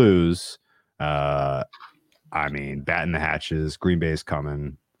 If they lose, batten the hatches. Green Bay's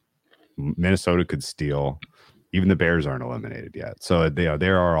coming. Minnesota could steal. Even the Bears aren't eliminated yet. So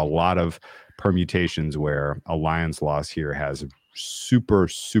there are a lot of permutations where a Lions loss here has super,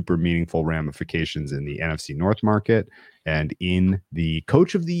 super meaningful ramifications in the NFC North market and in the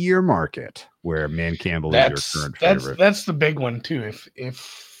Coach of the Year market, where Man Campbell is your current favorite. That's the big one, too.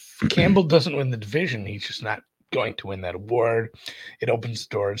 If Campbell doesn't win the division, he's just not going to win that award. It opens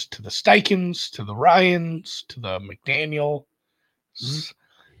doors to the Steichens, to the Ryans, to the McDaniels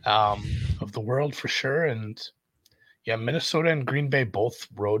of the world for sure. And yeah, Minnesota and Green Bay both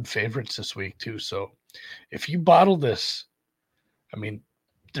road favorites this week too. So if you bottle this,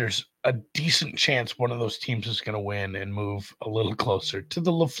 there's a decent chance one of those teams is going to win and move a little closer to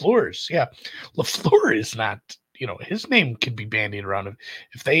the LaFleurs. Yeah, LaFleur is not, his name could be bandied around.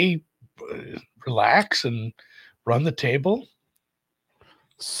 If they relax and run the table,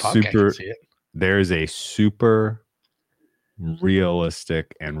 there is a super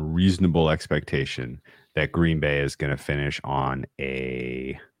realistic and reasonable expectation that Green Bay is going to finish on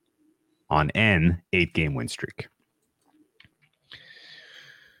an 8-game win streak.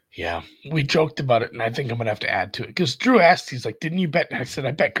 Yeah, we joked about it, and I think I'm going to have to add to it. Because Drew asked, he's like, didn't you bet? I said,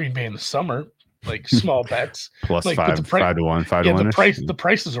 I bet Green Bay in the summer, like small bets. Plus like, 5 to 1, 5 to 1. The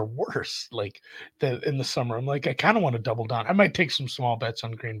prices are worse in the summer. I'm like, I kind of want to double down. I might take some small bets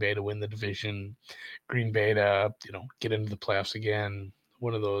on Green Bay to win the division, Green Bay to, get into the playoffs again.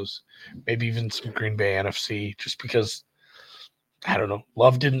 One of those, maybe even some Green Bay NFC, just because, I don't know,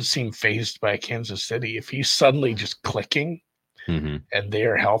 Love didn't seem fazed by Kansas City. If he's suddenly just clicking and they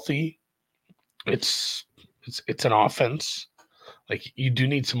are healthy, it's an offense. Like, you do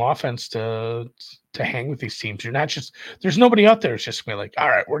need some offense to hang with these teams. You're not just, there's nobody out there who's just going to be like, all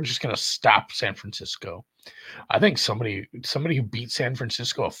right, we're just going to stop San Francisco. I think somebody who beat San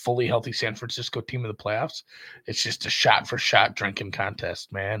Francisco, a fully healthy San Francisco team in the playoffs, it's just a shot for shot drinking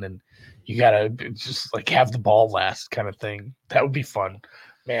contest, man. And you got to just like have the ball last kind of thing. That would be fun,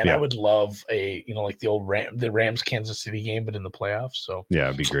 man. Yeah. I would love like the old Rams Kansas City game, but in the playoffs. So yeah,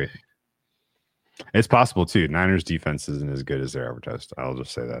 it'd be great. It's possible too. Niners defense isn't as good as they're advertised. I'll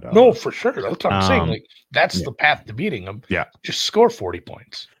just say that. No, for sure. That's what I'm saying. Like, that's the path to beating them. Yeah. Just score 40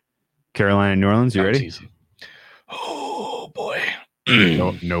 points. Carolina, New Orleans, you ready? Easy. Oh boy.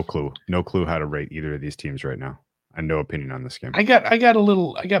 No clue. No clue how to rate either of these teams right now. I have no opinion on this game. I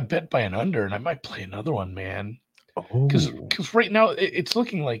got bet by an under, and I might play another one, man. Because right now it's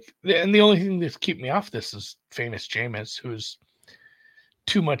looking like, and the only thing that's keeping me off this is famous Jameis, who's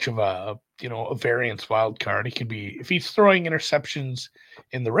too much of a variance wild card. He could be, if he's throwing interceptions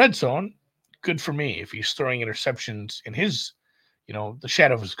in the red zone, good for me. If he's throwing interceptions in his the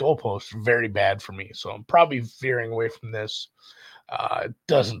shadow of his goalpost, very bad for me. So I'm probably veering away from this. It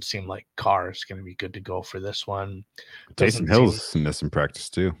doesn't seem like Carr is going to be good to go for this one. Taysom Hill's missing practice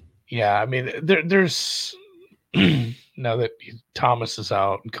too. Yeah, I mean, there's now that Thomas is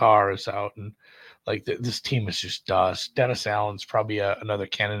out and Carr is out, and like this team is just dust. Dennis Allen's probably another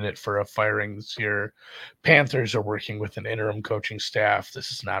candidate for a firing this year. Panthers are working with an interim coaching staff.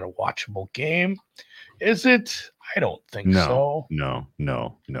 This is not a watchable game, is it? I don't think so.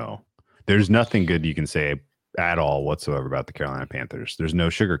 No. There's nothing good you can say at all whatsoever about the Carolina Panthers. There's no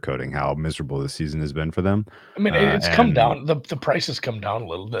sugarcoating how miserable this season has been for them. I mean, it's come down. The price has come down a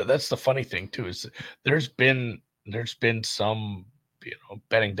little. That's the funny thing too, is there's been some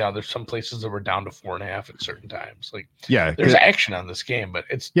betting down. There's some places that were down to 4.5 at certain times. Like, yeah, there's action on this game, but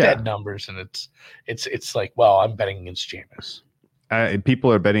it's dead numbers, and it's like, well, I'm betting against Jameis.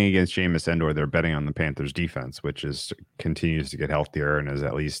 People are betting against Jameis, or they're betting on the Panthers defense, which continues to get healthier and is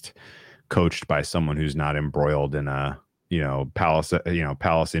at least coached by someone who's not embroiled in a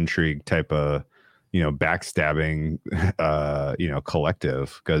palace intrigue type of backstabbing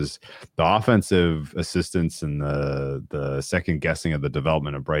collective, because the offensive assistants and the second guessing of the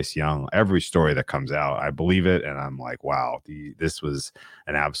development of Bryce Young, every story that comes out, I believe it, and I'm like, wow, this was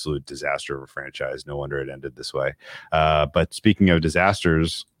an absolute disaster of a franchise. No wonder it ended this way. But speaking of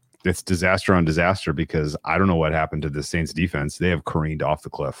disasters, it's disaster on disaster, because I don't know what happened to the Saints defense. They have careened off the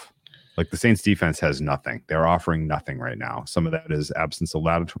cliff. Like, the Saints defense has nothing. They're offering nothing right now. Some of that is absence of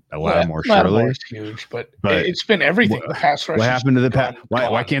Lattimore, surely. Lattimore's huge, but it's been everything. The pass rush. What happened to the pass?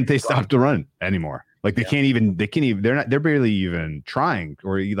 Why can't they stop the run anymore? Like, they can't even. They're barely even trying,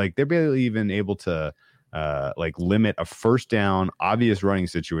 or like they're barely even able to limit a first down, obvious running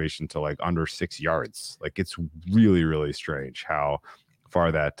situation to like under 6 yards. Like, it's really, really strange how far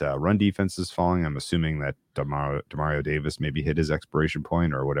that run defense is falling. I'm assuming that Demario Davis maybe hit his expiration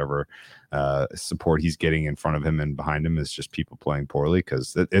point, or whatever support he's getting in front of him and behind him is just people playing poorly,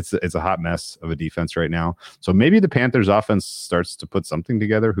 because it's a hot mess of a defense right now. So maybe the Panthers offense starts to put something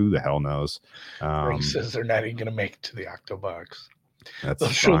together. Who the hell knows? He says they're not even going to make it to the Octobox. They'll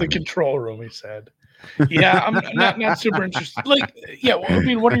show the control room, he said. Yeah, I'm not super interested. Like, yeah, well, I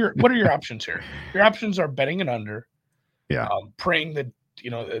mean, what are your options here? Your options are betting it under. Yeah. Praying that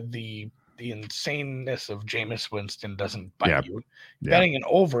the insaneness of Jameis Winston doesn't bite you. Betting an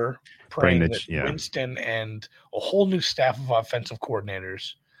over, praying that Winston and a whole new staff of offensive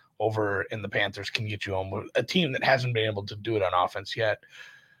coordinators over in the Panthers can get you home with a team that hasn't been able to do it on offense yet,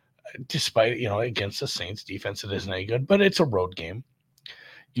 despite against the Saints defense it isn't any good, but it's a road game.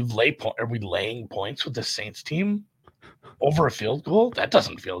 Are we laying points with the Saints team over a field goal? That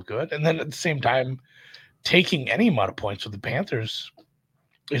doesn't feel good. And then at the same time, taking any amount of points with the Panthers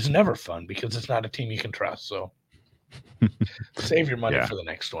is never fun, because it's not a team you can trust. So save your money for the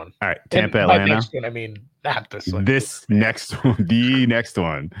next one. All right, Tampa, Atlanta. By next one, I mean not this one. This next one, the next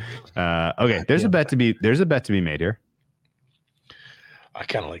one. Okay, there's a bet to be made here. I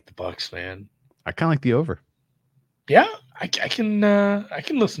kind of like the Bucks, man. I kind of like the over. Yeah, I can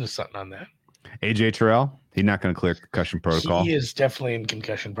listen to something on that. AJ Terrell, he's not going to clear concussion protocol. He is definitely in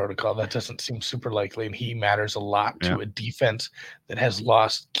concussion protocol. That doesn't seem super likely, and he matters a lot to a defense that has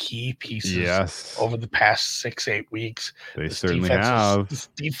lost key pieces over the past 6-8 weeks. They certainly have. This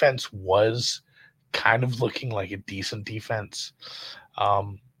defense was kind of looking like a decent defense.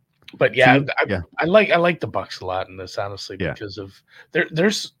 But I like the Bucks a lot in this, honestly, because of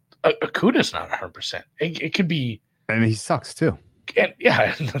there's Okuda's not 100%. It could be, and he sucks too. And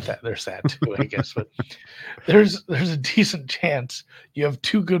there's that too, I guess. But there's a decent chance you have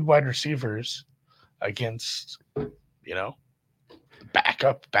two good wide receivers against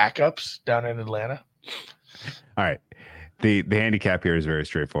backups down in Atlanta. All right, the handicap here is very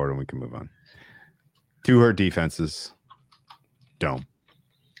straightforward, and we can move on. Two hurt defenses. Dome.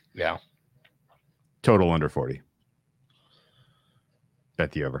 Yeah. Total under 40.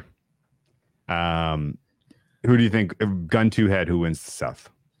 Bet the over. Who do you think, gun to head, who wins the South?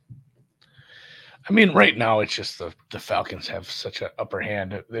 I mean, right now it's just the Falcons have such an upper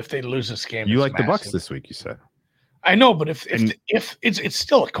hand. If they lose this game, you like the Bucks this week, you said. I know, but if it's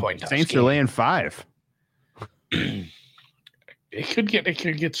still a coin toss. Saints are laying 5. It could get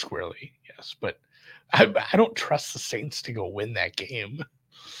squirrely, yes, but I don't trust the Saints to go win that game.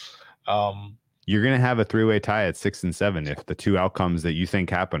 You're gonna have a 3-way tie at 6 and 7 if the two outcomes that you think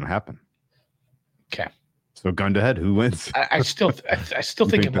happen. Okay. So gun to head, who wins? I still think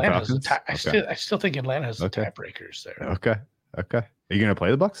Atlanta has a tie. I still think Atlanta has the tiebreakers there. Okay. Are you gonna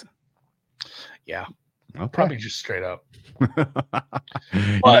play the Bucks? Yeah. Okay. Probably just straight up. You're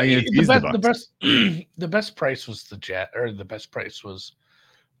Well, not gonna tease the Bucks. the best price was the best price was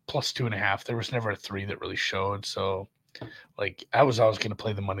plus 2.5. There was never a 3 that really showed. So like I was always going to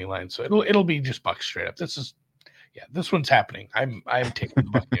play the money line. So it'll be just Bucks straight up. This one's happening. I'm taking the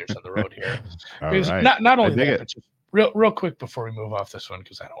Buccaneers on the road here. All Because right. not only dig that, it. but just real quick before we move off this one,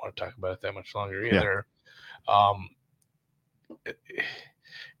 because I don't want to talk about it that much longer either.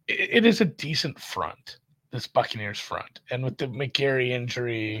 It is a decent front, this Buccaneers front, and with the McGarry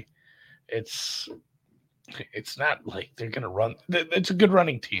injury, it's not like they're going to run. It's a good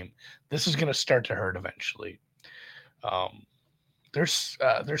running team. This is going to start to hurt eventually. There's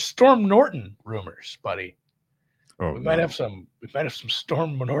Storm Norton rumors, buddy. Oh, we might have some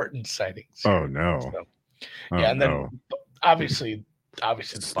Storm Norton sightings. Oh no. So, Oh, yeah, and no. then obviously the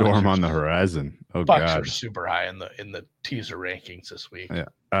Storm on the horizon. Oh Bucks god. are super high in the teaser rankings this week. Yeah.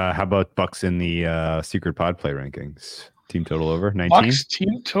 How about Bucks in the secret pod play rankings? Team total over 19. Bucks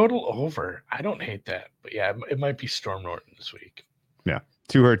team total over. I don't hate that, but yeah, it might be Storm Norton this week. Yeah.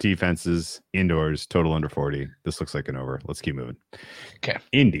 2 hurt defenses, indoors, total under 40. This looks like an over. Let's keep moving. Okay.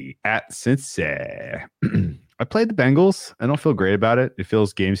 Indy at Cincy. I played the Bengals. I don't feel great about it. It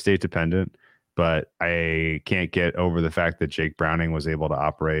feels game state dependent, but I can't get over the fact that Jake Browning was able to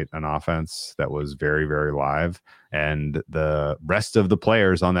operate an offense that was very, very live, and the rest of the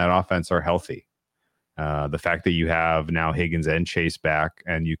players on that offense are healthy. The fact that you have now Higgins and Chase back,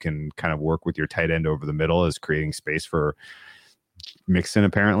 and you can kind of work with your tight end over the middle is creating space for Mixon,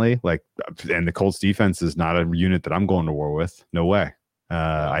 apparently. And the Colts defense is not a unit that I'm going to war with. No way.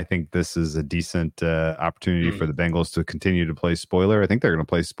 I think this is a decent opportunity for the Bengals to continue to play spoiler. I think they're going to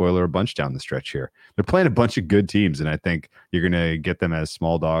play spoiler a bunch down the stretch here. They're playing a bunch of good teams, and I think you're going to get them as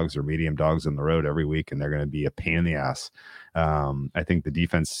small dogs or medium dogs on the road every week, and they're going to be a pain in the ass. I think the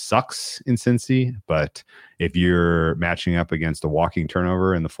defense sucks in Cincy, but if you're matching up against a walking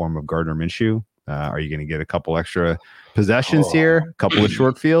turnover in the form of Gardner Minshew, are you going to get a couple extra possessions here? A couple of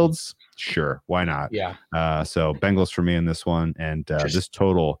short fields? Sure, why not? Yeah. So Bengals for me in this one, and this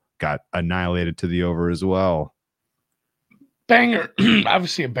total got annihilated to the over as well. Banger,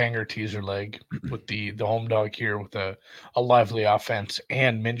 obviously a banger teaser leg with the home dog here with a lively offense,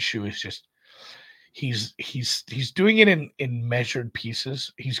 and Minshew is just he's doing it in measured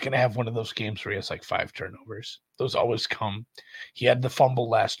pieces. He's gonna have one of those games where he has like 5 turnovers. Those always come. He had the fumble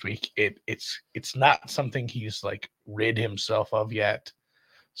last week. It's not something he's like rid himself of yet.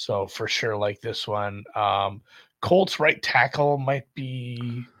 So for sure, like this one, Colts right tackle might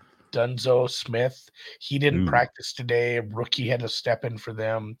be Dunzo Smith. He didn't practice today. A rookie had to step in for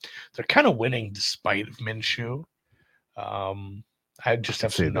them. They're kind of winning despite of Minshew. I just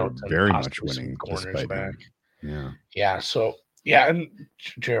have some notes. Very much winning corners back. Yeah. Yeah. So yeah, and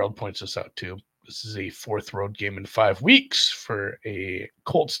Gerald points this out too. This is a 4th road game in 5 weeks for a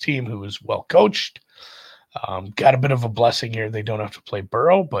Colts team who is well coached. Got a bit of a blessing here. They don't have to play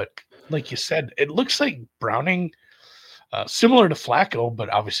Burrow, but like you said, it looks like Browning, similar to Flacco, but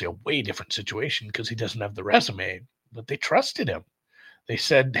obviously a way different situation because he doesn't have the resume, but they trusted him. They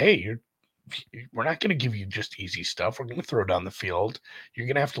said, hey, we're not going to give you just easy stuff. We're going to throw down the field. You're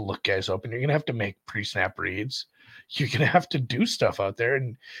going to have to look guys open. You're going to have to make pre-snap reads. You're going to have to do stuff out there.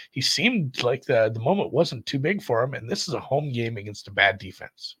 And he seemed like the moment wasn't too big for him. And this is a home game against a bad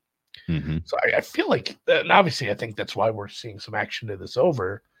defense. Mm-hmm. So I feel like, and obviously I think that's why we're seeing some action to this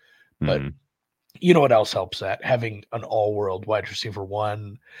over, but you know what else helps that? Having an all-world wide receiver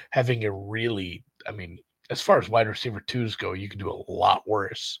 1, having a really, I mean, as far as wide receiver 2s go, you can do a lot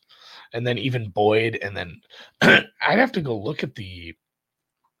worse. And then even Boyd, and then I'd have to go look at the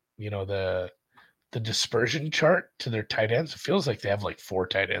dispersion chart to their tight ends. It feels like they have like 4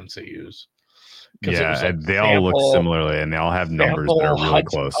 tight ends they use. Yeah, like they all look similarly, and they all have numbers that are really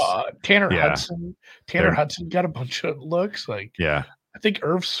close. Tanner Hudson got a bunch of looks. Like, yeah, I think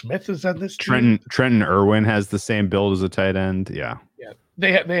Irv Smith is on this team. Trenton Irwin has the same build as a tight end. Yeah.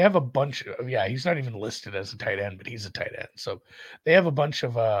 They have a bunch of, he's not even listed as a tight end, but he's a tight end. So they have a bunch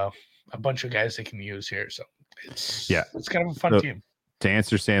of guys they can use here. So it's kind of a fun team. To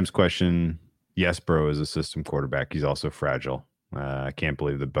answer Sam's question, yes, Burrow is a system quarterback. He's also fragile. I can't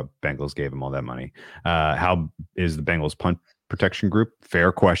believe the Bengals gave him all that money. How is the Bengals punt protection group?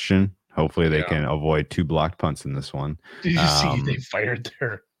 Fair question. Hopefully they can avoid 2 blocked punts in this one. Did you see they fired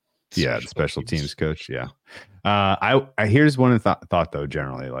their the special teams coach? Yeah. I here's one thought though.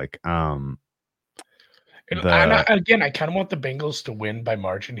 Generally, like again, I kind of want the Bengals to win by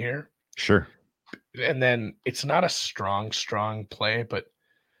margin here. Sure. And then it's not a strong play, but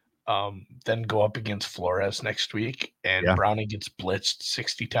Then go up against Flores next week, and Yeah. Browning gets blitzed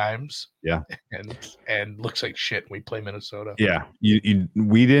 60 times. Yeah. And looks like shit. We play Minnesota. Yeah.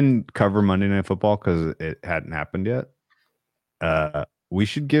 We didn't cover Monday Night Football because it hadn't happened yet. We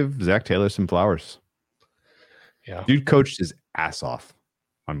should give Zach Taylor some flowers. Yeah. Dude coached his ass off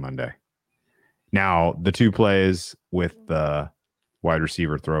on Monday. Now, the 2 plays with the wide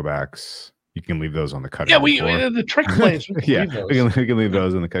receiver throwbacks, you can leave those on the cutting room floor. The trick plays. We can leave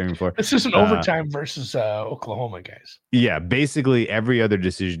those on the cutting room floor. This isn't overtime versus Oklahoma, guys. Yeah, basically every other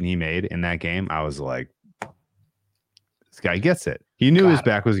decision he made in that game, I was like, this guy gets it. He knew his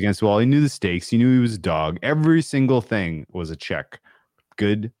back was against the wall. He knew the stakes. He knew he was a dog. Every single thing was a check.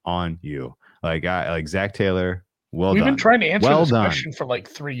 Good on you. Like Zach Taylor. We've been trying to answer this question for like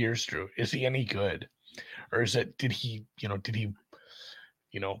 3 years, Drew. Is he any good? Or is it, did he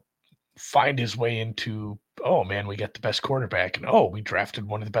find his way into, oh man, we got the best quarterback, and oh, we drafted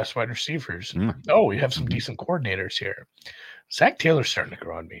one of the best wide receivers. Oh, we have some decent coordinators here. Zach Taylor's starting to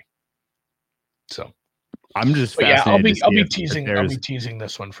grow on me. So I'm just fascinated. I'll be teasing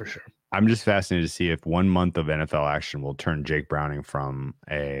this one for sure. I'm just fascinated to see if 1 month of NFL action will turn Jake Browning from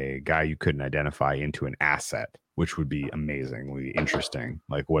a guy you couldn't identify into an asset, which would be amazingly interesting.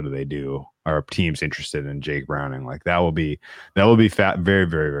 Like, what do they do? Are teams interested in Jake Browning? Like, that will be very, very,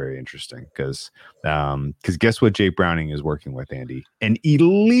 very interesting. Because guess what Jake Browning is working with, Andy? An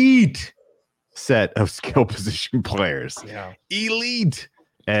elite set of skill position players. Yeah, elite.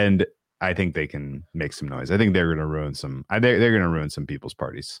 And I think they can make some noise. I think they're going to ruin some. They're going to ruin some people's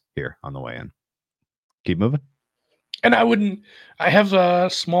parties here on the way in. Keep moving. And I have a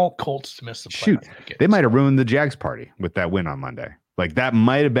small Colts to miss the shoot. They might have ruined the Jags party with that win on Monday. Like, that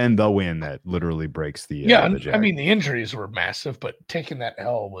might have been the win that literally breaks the. Yeah, the Jags. I mean, the injuries were massive, but taking that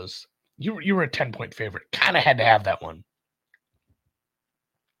L was you were a 10-point favorite. Kind of had to have that one.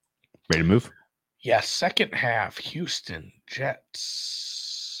 Ready to move? Yeah, second half, Houston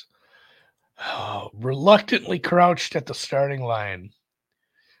Jets. Reluctantly crouched at the starting line.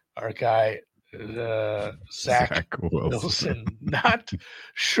 Our guy, Zach Wilson. Not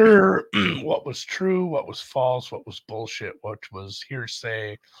sure what was true, what was false, what was bullshit, what was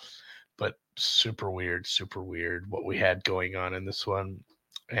hearsay, but super weird what we had going on in this one.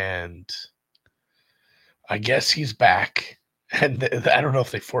 And I guess he's back. And I don't know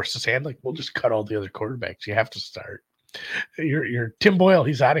if they forced his hand. Like, we'll just cut all the other quarterbacks. You have to start. You're Tim Boyle.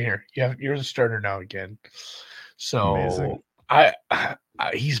 He's out of here. You're the starter now again. So amazing.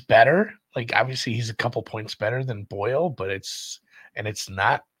 He's better. Like, obviously he's a couple points better than Boyle, but it's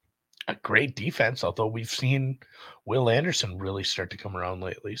not a great defense. Although we've seen Will Anderson really start to come around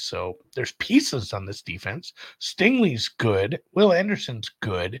lately. So there's pieces on this defense. Stingley's good. Will Anderson's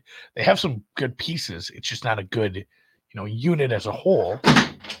good. They have some good pieces. It's just not a good, unit as a whole.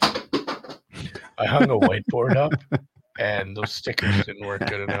 I hung a whiteboard up. And those stickers didn't work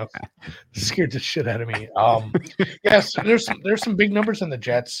good enough. Scared the shit out of me. Yes, there's some big numbers in the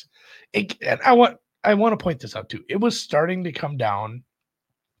Jets. And I want to point this out too. It was starting to come down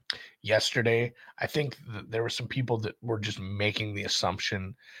yesterday. I think there were some people that were just making the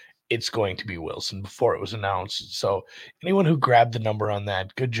assumption it's going to be Wilson before it was announced. So anyone who grabbed the number on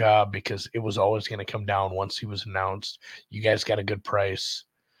that, good job, because it was always going to come down once he was announced. You guys got a good price.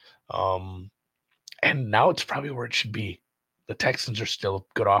 And now it's probably where it should be. The Texans are still a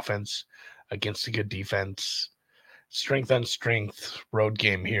good offense against a good defense. Strength on strength, road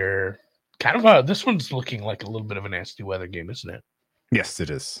game here. Kind of this one's looking like a little bit of a nasty weather game, isn't it? Yes, it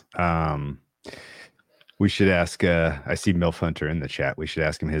is. We should ask. I see Milf Hunter in the chat. We should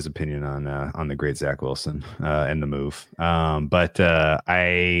ask him his opinion on the great Zach Wilson and the move. But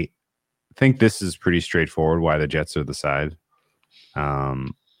I think this is pretty straightforward. Why the Jets are the side.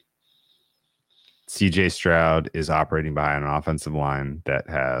 CJ Stroud is operating behind an offensive line that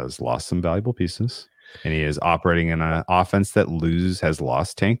has lost some valuable pieces, and he is operating in an offense that has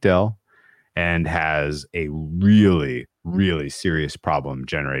lost Tank Dell and has a really, really serious problem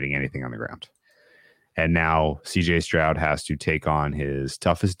generating anything on the ground. And now CJ Stroud has to take on his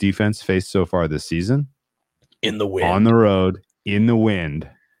toughest defense faced so far this season. In the wind. On the road, in the wind.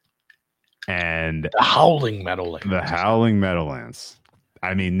 And the Howling Meadowlands. The Howling Meadowlands.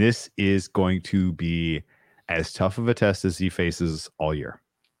 I mean, this is going to be as tough of a test as he faces all year,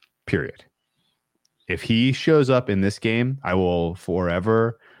 period. If he shows up in this game, I will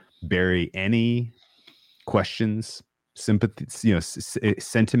forever bury any questions, sympathy,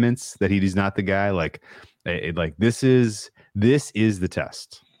 sentiments that he's not the guy. Like this is the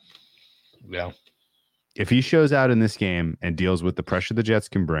test. Yeah. If he shows out in this game and deals with the pressure the Jets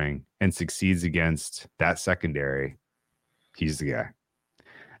can bring and succeeds against that secondary, he's the guy.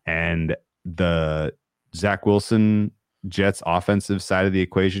 And the Zach Wilson Jets offensive side of the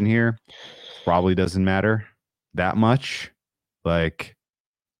equation here probably doesn't matter that much. Like,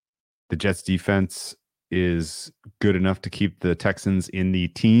 the Jets defense is good enough to keep the Texans in the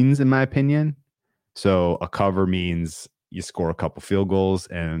teens, in my opinion. So a cover means you score a couple field goals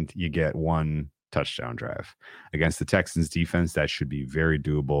and you get one touchdown drive. Against the Texans defense, that should be very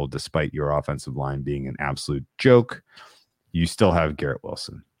doable, despite your offensive line being an absolute joke. You still have Garrett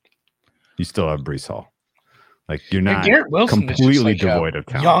Wilson. You still have Breece Hall. Like, you're not Garrett Wilson completely is just like devoid of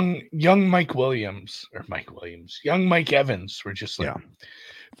talent. Young Mike Evans. We're just like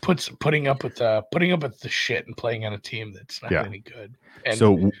putting up with the shit and playing on a team that's not any good. And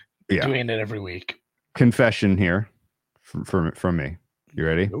so doing it every week. Confession here from me. You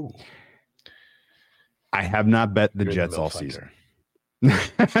ready? Ooh. I have not bet the Jets all season.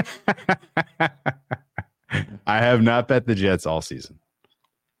 I have not bet the Jets all season.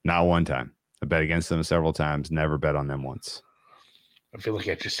 Not one time. I bet against them several times. Never bet on them once. I feel like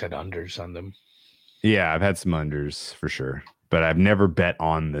I just had unders on them. Yeah, I've had some unders for sure, but I've never bet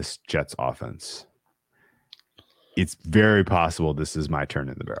on this Jets offense. It's very possible this is my turn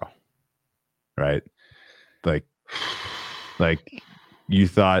in the barrel, right? Like you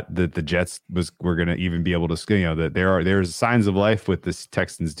thought that the Jets were going to even be able to, that there's signs of life with this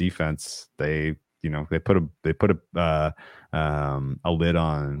Texans defense. They put a lid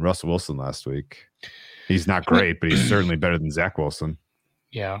on Russell Wilson last week. He's not great, but he's certainly better than Zach Wilson.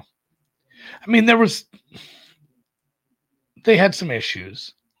 Yeah. I mean, they had some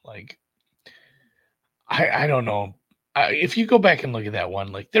issues. Like, I don't know. If you go back and look at that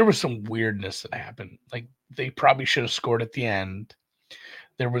one, like, there was some weirdness that happened. Like, they probably should have scored at the end.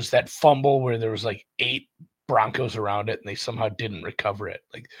 There was that fumble where there was like 8 Broncos around it and they somehow didn't recover it.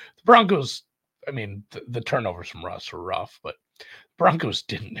 Like, the Broncos, I mean, the turnovers from Russ were rough, but Broncos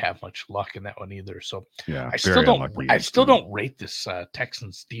didn't have much luck in that one either. So yeah, I still don't rate this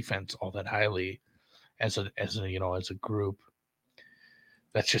Texans defense all that highly as a group.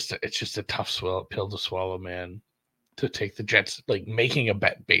 It's just a tough pill to swallow, man, to take the Jets, like making a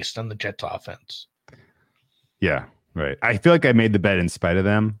bet based on the Jets offense. Yeah, right. I feel like I made the bet in spite of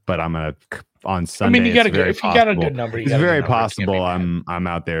them, but I'm gonna on Sunday. I mean, if you got a good number, it's very possible I'm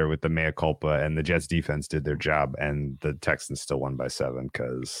out there with the mea culpa, and the Jets defense did their job, and the Texans still won by 7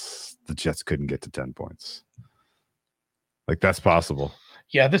 because the Jets couldn't get to 10 points. Like, that's possible.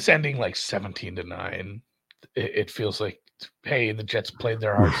 Yeah, this ending like 17-9. It feels like, hey, the Jets played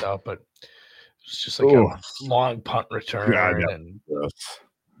their hearts out, but it's just like a long punt return.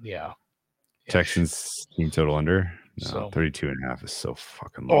 Texans team total under. No, so 32.5 is so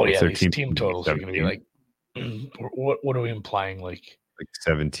fucking low. Oh yeah, these team totals are going to be like, what are we implying? Like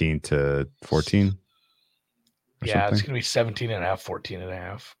 17 to 14? Yeah, it's going to be 17.5,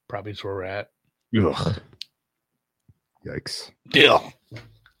 14.5. Probably is where we're at. Ugh. Yikes. Deal.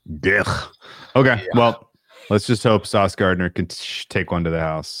 Okay, well, let's just hope Sauce Gardner can take one to the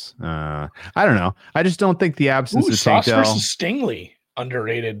house. I don't know. I just don't think the absence of Sauce Tank Dell versus Stingley,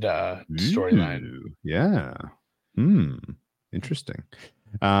 underrated storyline. Yeah. Interesting.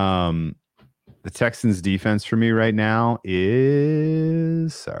 The Texans defense for me right now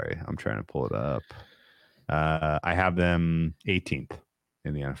is, sorry, I'm trying to pull it up. I have them 18th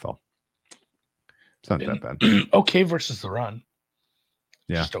in the NFL. It's not that bad. Okay versus the run.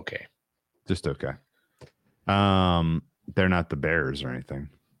 Yeah. Just okay. They're not the Bears or anything.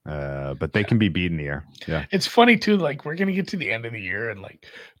 But they can be beat in the air. Yeah. It's funny too, like we're gonna get to the end of the year and like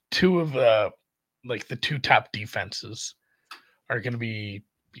the 2 top defenses are gonna be,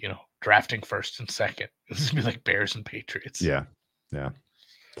 drafting first and second. This is gonna be like Bears and Patriots. Yeah. All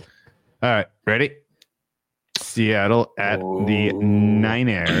right, ready? Seattle at the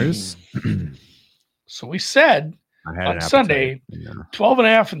Niners. So we said on Sunday,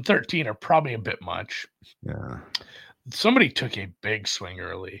 12.5 and 13 are probably a bit much. Yeah. Somebody took a big swing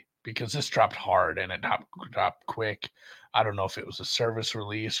early because this dropped hard and it dropped quick. I don't know if it was a service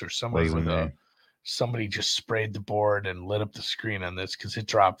release or somebody just sprayed the board and lit up the screen on this because it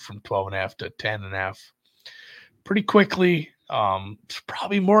dropped from 12.5 to 10.5 pretty quickly. It's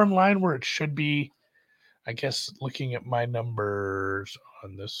probably more in line where it should be. I guess looking at my numbers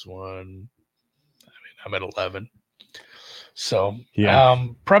on this one, I'm at 11. So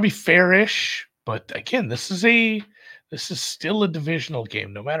probably fairish, but again, this is still a divisional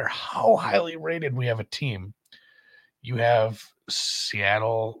game. No matter how highly rated we have a team, you have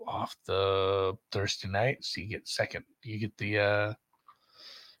Seattle off the Thursday night, so you get second. You get the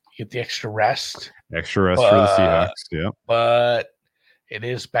extra rest. For the Seahawks. Yeah, but it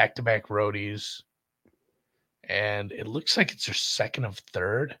is back-to-back roadies. and it looks like it's their second of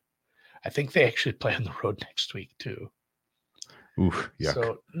third. I think they actually play on the road next week too. Oof, yuck.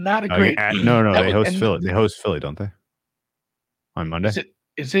 So not a great. No, they host Philly. They host Philly, don't they? On Monday.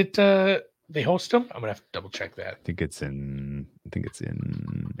 Is it? They host them. I'm gonna have to double check that. I think it's in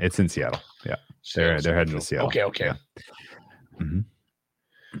Seattle. Yeah, they're heading to Seattle. Okay. Yeah. Mm-hmm.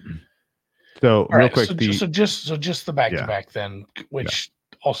 So real quick, so just the back to back then, which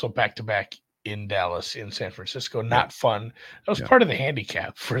also back to back in Dallas, in San Francisco. Not fun. That was part of the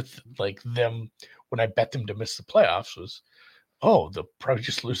handicap for them when I bet them to miss the playoffs. Was they'll probably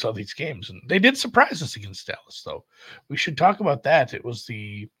just lose all these games, and they did surprise us against Dallas. Though we should talk about that. It was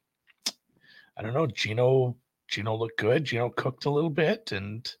I don't know. Gino looked good. Gino cooked a little bit,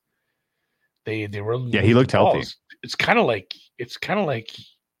 and they were. Yeah, he looked healthy. It's kind of like.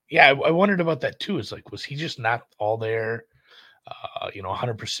 Yeah, I wondered about that too. Is was he just not all there?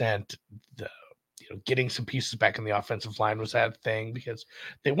 100%. Getting some pieces back in the offensive line was that thing, because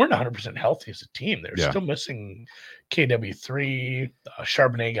they weren't 100% healthy as a team. They're still missing KW3.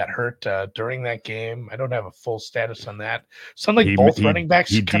 Charbonnet got hurt during that game. I don't have a full status on that. Sounds like both running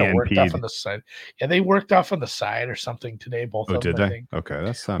backs kind of worked off on the side. Yeah, they worked off on the side or something today. Both of them, did I they? think. Okay,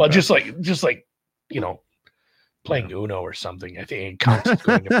 that's not well, bad. just like playing Uno or something. I think it counts as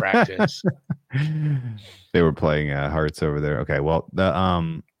going to practice. They were playing Hearts over there. Okay, well,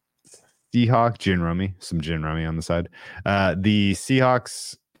 the Seahawks gin rummy on the side. The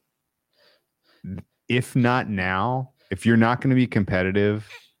Seahawks, if not now, if you're not going to be competitive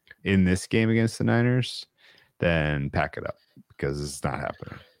in this game against the Niners, then pack it up, because it's not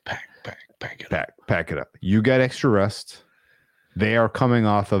happening. Pack it up. You got extra rest. They are coming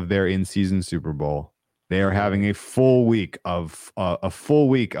off of their in-season Super Bowl. They are having a full week of the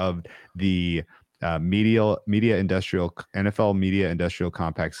NFL media industrial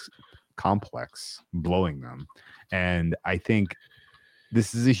complex blowing them, and I think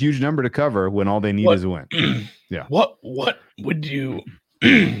this is a huge number to cover when all they need is a win. Yeah. What would you?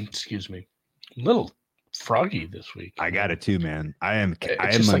 Excuse me, a little froggy this week. I got it too, man. I am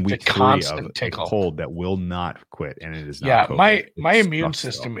like week 3 of a cold that will not quit, and it is not. Yeah, COVID. my immune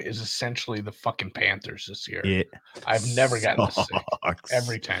system is essentially the fucking Panthers this year. I've never gotten this sick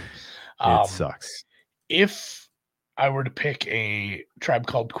every time. It sucks. If I were to pick a Tribe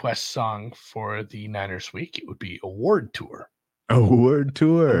Called Quest song for the Niners week, it would be Award Tour. Award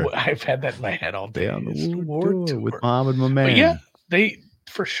Tour. I've had that in my head all day. On the Award Tour with Mohammed, my man. But yeah, they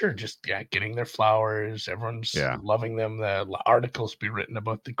for sure just getting their flowers. Everyone's loving them. The articles be written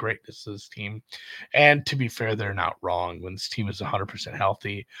about the greatness of this team. And to be fair, they're not wrong. When this team is 100%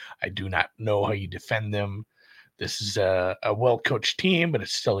 healthy, I do not know how you defend them. This is a well-coached team, but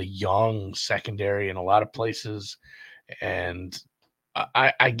it's still a young secondary in a lot of places. And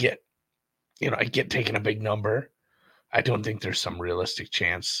I get taking a big number. I don't think there's some realistic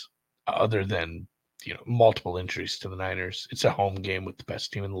chance other than, multiple injuries to the Niners. It's a home game with the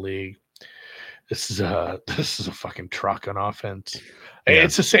best team in the league. This is a fucking truck on offense. Yeah.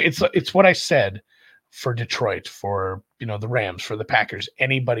 It's what I said for Detroit, for, the Rams, for the Packers,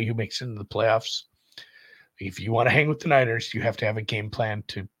 anybody who makes it into the playoffs. If you want to hang with the Niners, you have to have a game plan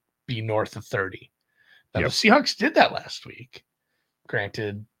to be north of 30. Now, the Seahawks did that last week.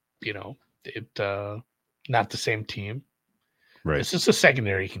 Granted, not the same team. Right. This is a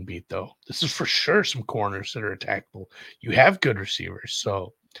secondary you can beat, though. This is for sure some corners that are attackable. You have good receivers.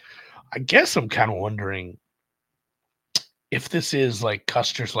 So I guess I'm kind of wondering if this is like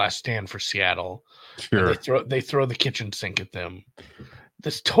Custer's last stand for Seattle. Sure. They throw the kitchen sink at them.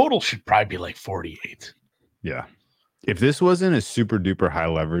 This total should probably be like 48. Yeah. If this wasn't a super duper high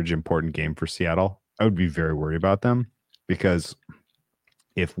leverage important game for Seattle, I would be very worried about them, because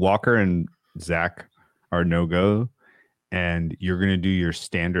if Walker and Zach are no-go and you're going to do your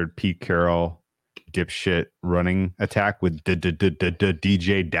standard Pete Carroll dipshit running attack with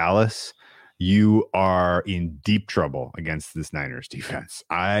DJ Dallas, you are in deep trouble against this Niners defense.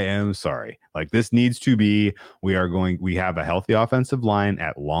 I am sorry. Like, this needs to be, we have a healthy offensive line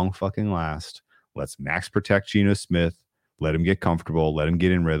at long fucking last. Let's max protect Geno Smith. Let him get comfortable. Let him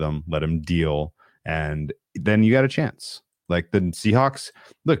get in rhythm. Let him deal. And then you got a chance. Like, the Seahawks,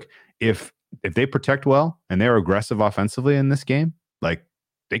 look, if they protect well and they're aggressive offensively in this game, like,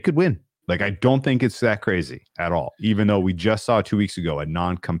 they could win. Like, I don't think it's that crazy at all, even though we just saw 2 weeks ago a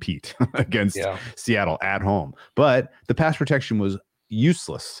non-compete against Seattle at home. But the pass protection was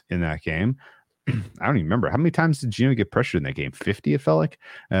useless in that game. I don't even remember. How many times did Geno get pressured in that game? 50, it felt like.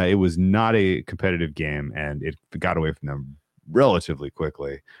 It was not a competitive game, and it got away from them relatively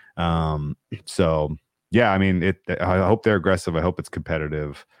quickly. So, yeah, I mean, I hope they're aggressive. I hope it's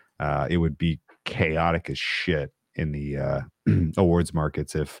competitive. It would be chaotic as shit in the awards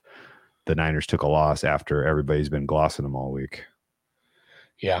markets if the Niners took a loss after everybody's been glossing them all week.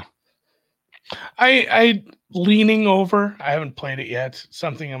 Yeah. I leaning over. I haven't played it yet.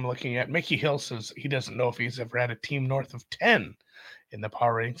 Something I'm looking at. Mickey Hill says he doesn't know if he's ever had a team north of 10 in the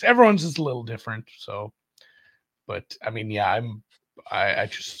power ratings. Everyone's is a little different. So, but I mean, yeah, I'm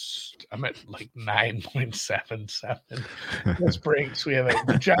at like 9.77. Let's break. So we have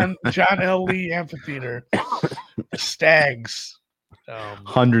a John L. Lee Amphitheater, the Stags.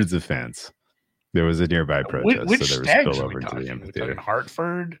 Hundreds of fans. There was a nearby protest, which so there Stags was are spillover we into talking? the Are we amphitheater. talking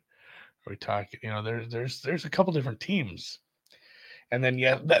Hartford? Are we talking? There's a couple different teams. And then,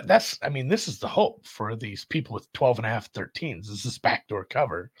 that's, I mean, this is the hope for these people with 12.5, 13s. This is backdoor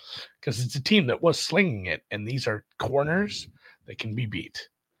cover because it's a team that was slinging it, and these are corners that can be beat.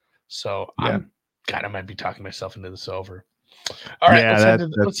 So I might be talking myself into this over. All right,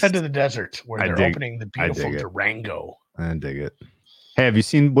 let's head to the desert where they're opening the beautiful Durango. I dig it. Hey, have you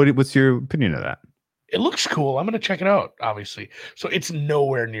seen what's your opinion of that? It looks cool. I'm going to check it out, obviously. So it's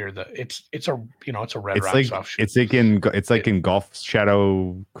nowhere near it's a Red Rocks offshoot. It's like in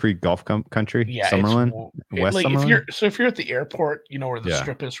Shadow Creek Golf Country, yeah, Summerlin, West like Summerlin. If you're at the airport, where the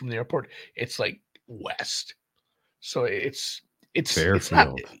strip is from the airport, it's like west. So it's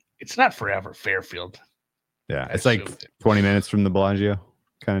Fairfield. It's not forever. Fairfield. Yeah, it's like 20 minutes from the Bellagio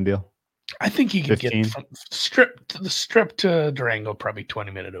kind of deal. I think you can 15? get from the strip to Durango probably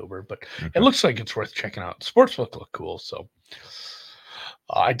 20-minute over, but it looks like it's worth checking out. Sportsbook look cool, so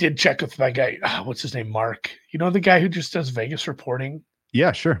I did check with my guy. What's his name? Mark. You know the guy who just does Vegas reporting?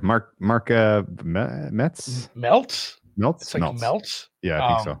 Yeah, sure. Mark Metz. Meltz. It's like Meltz. Yeah,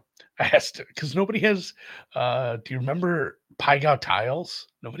 I think so. I asked it because nobody has. Do you remember Pygao tiles?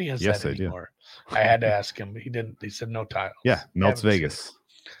 Nobody has that anymore. I had to ask him. He didn't. He said no tiles. Yeah, Meltz Vegas.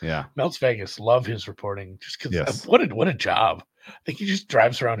 Yeah, Meltz Vegas. Love his reporting. Just because what a job. I think he just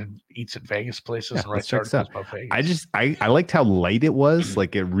drives around and eats at Vegas places and writes articles about Vegas. I liked how light it was.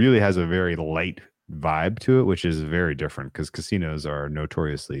 Like it really has a very light vibe to it, which is very different because casinos are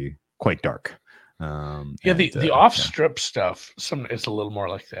notoriously quite dark. The off strip stuff. It's a little more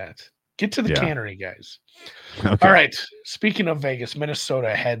like that. Get to the cannery, guys. Okay. All right. Speaking of Vegas,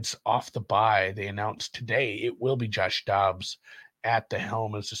 Minnesota heads off the bye. They announced today it will be Josh Dobbs at the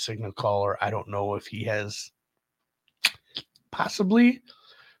helm as a signal caller. I don't know if he has possibly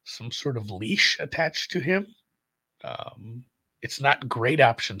some sort of leash attached to him. It's not great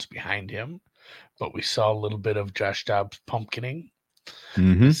options behind him, but we saw a little bit of Josh Dobbs pumpkining.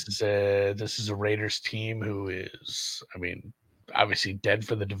 Mm-hmm. This is a Raiders team who is, I mean, obviously dead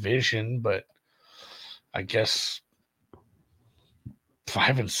for the division, but I guess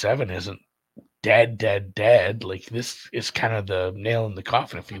 5-7 isn't dead. Like this is kind of the nail in the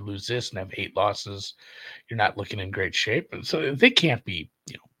coffin. If you lose this and have 8 losses, you're not looking in great shape. And so they can't be,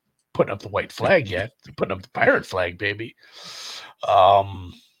 putting up the white flag yet. They're putting up the pirate flag, baby.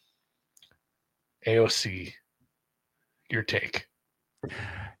 AOC, your take.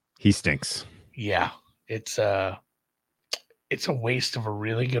 He stinks. Yeah, it's a waste of a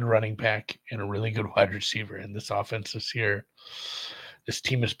really good running back and a really good wide receiver in this offense this year. This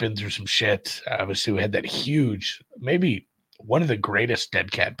team has been through some shit. Obviously, we had that huge, maybe one of the greatest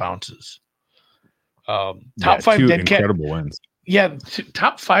dead cat bounces. Top 5 dead cat. Incredible wins. Yeah,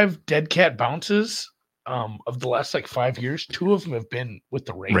 top 5 dead cat bounces of the last 5 years. 2 of them have been with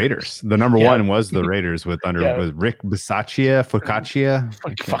the Raiders. The number one was the Raiders with was Rick Focaccia.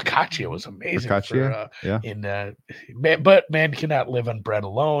 Focaccia was amazing. But man cannot live on bread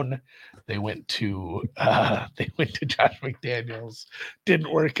alone. They went to Josh McDaniels.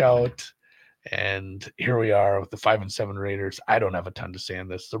 Didn't work out. And here we are with the 5-7 Raiders. I don't have a ton to say on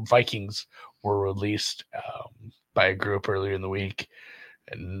this. The Vikings were released by a group earlier in the week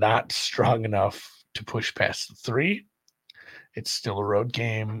and not strong enough to push past the 3. It's still a road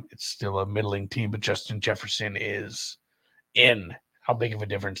game. It's still a middling team, but Justin Jefferson is in. How big of a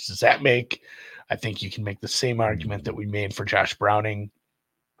difference does that make? I think you can make the same argument that we made for Josh Browning,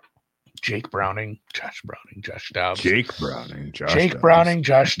 Josh Dobbs.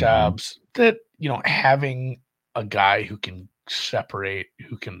 Josh Dobbs. That, having a guy who can separate,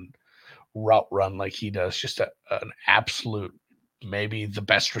 who can route run like he does, just an absolute, maybe the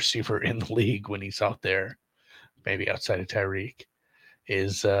best receiver in the league when he's out there, maybe outside of Tyreek,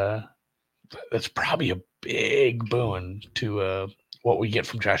 is that's probably a big boon to what we get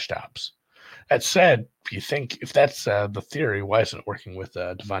from Josh Dobbs. That said, if that's the theory, why isn't it working with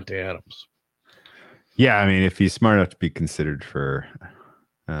Devontae Adams? Yeah, I mean, if he's smart enough to be considered for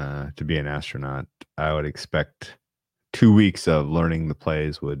to be an astronaut, I would expect 2 weeks of learning the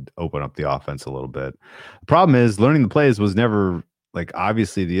plays would open up the offense a little bit. The problem is learning the plays was never like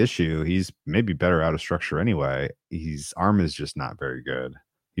obviously the issue. He's maybe better out of structure anyway. His arm is just not very good.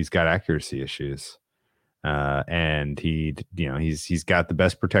 He's got accuracy issues. And he's got the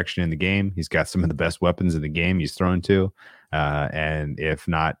best protection in the game. He's got some of the best weapons in the game he's thrown to. And if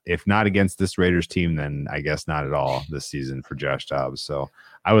not against this Raiders team, then I guess not at all this season for Josh Dobbs. So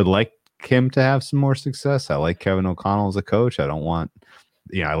I would like him to have some more success. I like Kevin O'Connell as a coach. I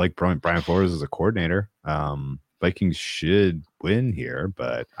like Brian Flores as a coordinator. Vikings should win here,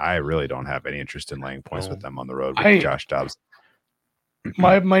 but I really don't have any interest in laying points with them on the road with Josh Dobbs.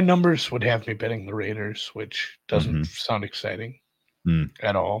 My numbers would have me betting the Raiders, which doesn't sound exciting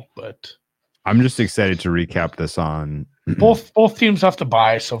at all. But I'm just excited to recap this on both teams have to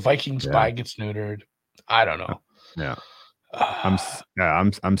buy, so Vikings buy gets neutered. I don't know. Yeah,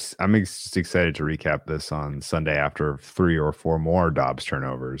 I'm just excited to recap this on Sunday after 3 or 4 more Dobbs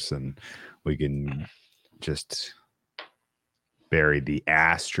turnovers, and we can just bury the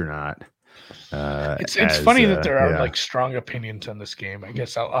astronaut. It's funny that there are like strong opinions on this game. I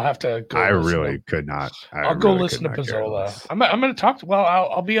guess I'll have to go. I'll go listen to Pizzola. I'm going to talk to. Well,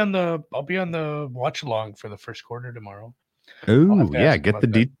 I'll be on the watch along for the first quarter tomorrow. Oh yeah, get the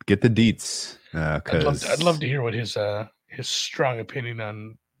deets. I'd love to hear what his strong opinion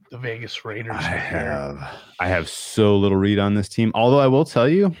on the Vegas Raiders. I have so little read on this team. Although I will tell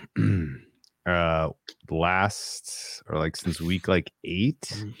you, since week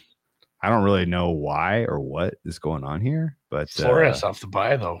 8. I don't really know why or what is going on here, but Flores off the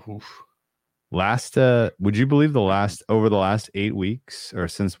bye though. Oof. Would you believe over the last 8 weeks or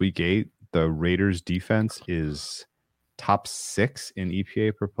since week 8, the Raiders defense is top 6 in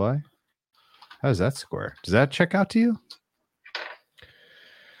EPA per play? How does that square? Does that check out to you?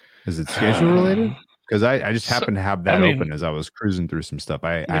 Is it schedule related? Because I just happened to have that open as I was cruising through some stuff.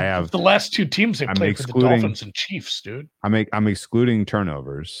 I have the last 2 teams they played for the Dolphins and Chiefs, dude. I'm excluding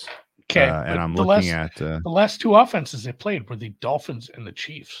turnovers. Okay, and I'm looking at the last 2 offenses they played were the Dolphins and the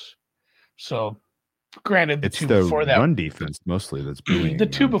Chiefs. So, granted, it's the run defense mostly that's bullying. The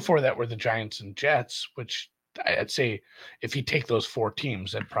 2 before that were the Giants and Jets, which I'd say if you take those 4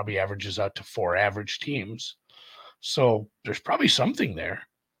 teams, that probably averages out to 4 average teams. So there's probably something there.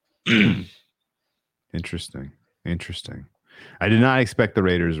 Interesting. I did not expect the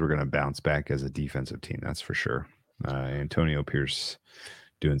Raiders were going to bounce back as a defensive team. That's for sure. Antonio Pierce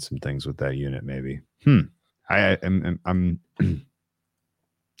doing some things with that unit, maybe. I'm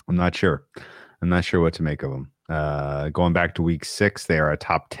not sure. I'm not sure what to make of them. Going back to week 6, they are a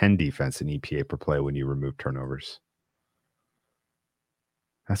top 10 defense in EPA per play when you remove turnovers.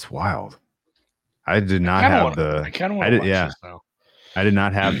 That's wild. I did not have the. I kind of want to watch this now. I did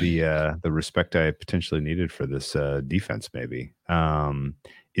not have the respect I potentially needed for this defense. Maybe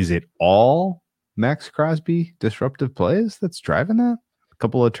is it all Max Crosby disruptive plays that's driving that? A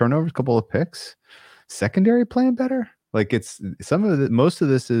couple of turnovers, couple of picks, secondary playing better. Like it's some of it. Most of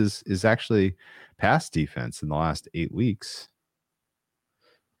this is actually pass defense in the last 8 weeks.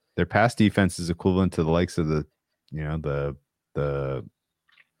 Their pass defense is equivalent to the likes of the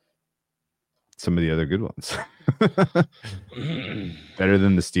some of the other good ones. Better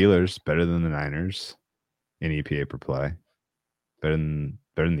than the Steelers, better than the Niners in EPA per play. Better than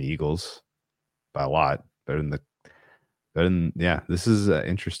the Eagles by a lot. This is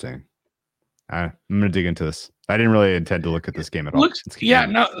interesting. I'm going to dig into this. I didn't really intend to look at this game at all.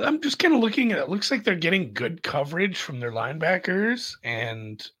 I'm just kind of looking at it. It looks like they're getting good coverage from their linebackers,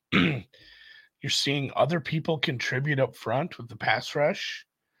 and you're seeing other people contribute up front with the pass rush.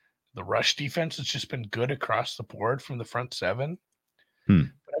 The rush defense has just been good across the board from the front 7. But,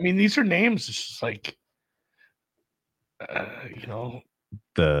 I mean, these are names. It's just like,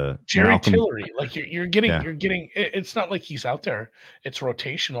 the Jerry Tillery. Like you're getting. It's not like he's out there. It's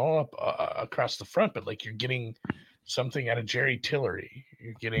rotational up across the front, but like you're getting something out of Jerry Tillery.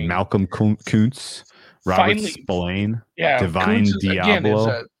 You're getting Malcolm Kuntz, Robert Spillane, Divine Kuntz Diablo.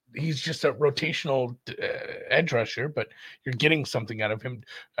 Again, he's just a rotational edge rusher, but you're getting something out of him.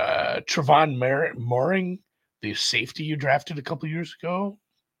 Trevon Moring, the safety you drafted a couple years ago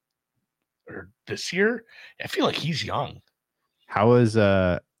or this year, I feel like he's young. How is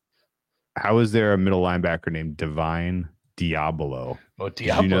there a middle linebacker named Divine Diablo? Oh,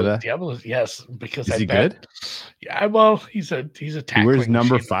 Diablo! Did you know that? Diablo, yes, because is he good? Yeah, well, he's a tackling. He wears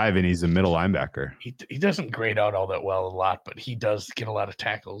number machine. 5, and he's a middle linebacker. He doesn't grade out all that well a lot, but he does get a lot of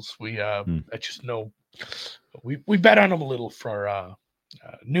tackles. I just know we bet on him a little for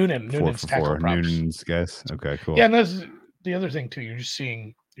Noonan's tackle props. Noonan's guys. Okay, cool. Yeah, and that's the other thing too. You're just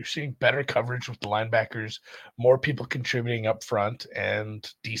seeing You're seeing better coverage with the linebackers, more people contributing up front, and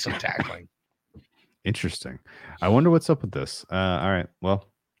decent tackling. Interesting. I wonder what's up with this. All right. Well,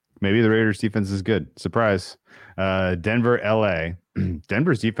 maybe the Raiders defense is good. Surprise. Denver, LA.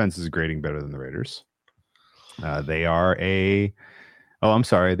 Denver's defense is grading better than the Raiders. They are they're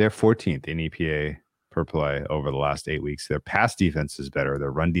 14th in EPA per play over the last 8 weeks. Their pass defense is better.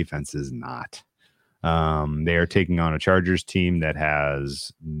 Their run defense is not. They are taking on a Chargers team that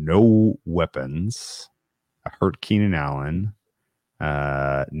has no weapons, a hurt Keenan Allen,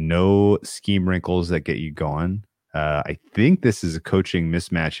 no scheme wrinkles that get you going. I think this is a coaching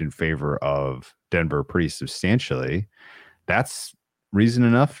mismatch in favor of Denver pretty substantially. That's reason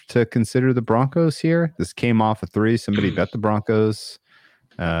enough to consider the Broncos here. This came off a 3. Somebody bet the Broncos.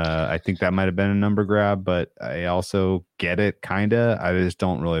 I think that might have been a number grab, but I also get it, kind of. I just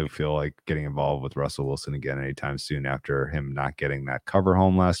don't really feel like getting involved with Russell Wilson again anytime soon after him not getting that cover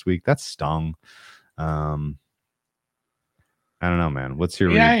home last week. That stung. I don't know, man. What's your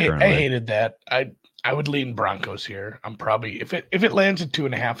read currently? I hated that. I would lean Broncos here. I'm probably if it lands at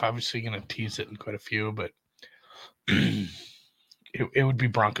 2.5, obviously going to tease it in quite a few, but it would be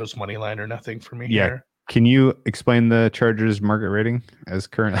Broncos money line or nothing for me here. Can you explain the Chargers market rating as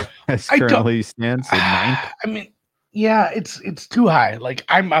currently stands at 9th? I mean, yeah, it's too high. Like,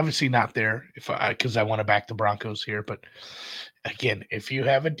 I'm obviously not there because I want to back the Broncos here. But again, if you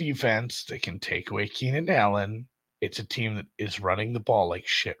have a defense that can take away Keenan Allen, it's a team that is running the ball like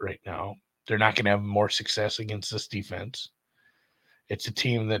shit right now. They're not going to have more success against this defense. It's a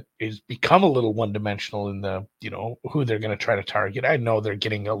team that is become a little one-dimensional in the, who they're going to try to target. I know they're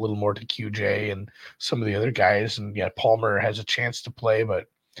getting a little more to QJ and some of the other guys, and Palmer has a chance to play, but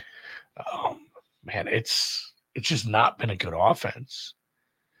man, it's just not been a good offense.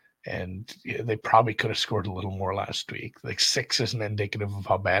 And they probably could have scored a little more last week. Like 6 isn't indicative of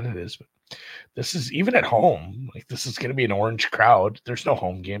how bad it is, but this is even at home. Like, this is going to be an orange crowd. There's no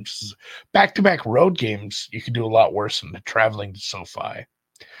home games. This is back-to-back road games. You can do a lot worse than traveling to SoFi.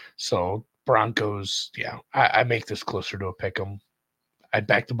 So Broncos, I make this closer to a pick 'em. I'd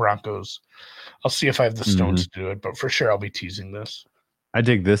back the Broncos. I'll see if I have the stones to do it, but for sure I'll be teasing this. I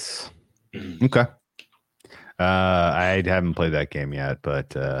dig this. Okay. I haven't played that game yet,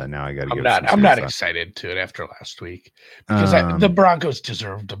 but now I got to. I'm not excited to it after last week because the Broncos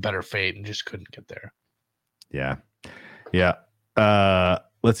deserved a better fate and just couldn't get there. Yeah.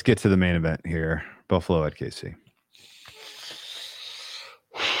 Let's get to the main event here. Buffalo at KC.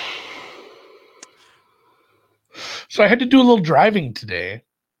 So I had to do a little driving today.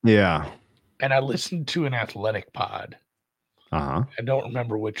 Yeah. And I listened to an athletic pod. I don't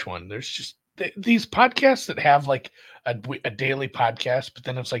remember which one. There's just these podcasts that have like a daily podcast, but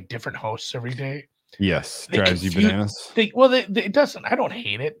then it's like different hosts every day. Yes, drives you bananas. It doesn't. I don't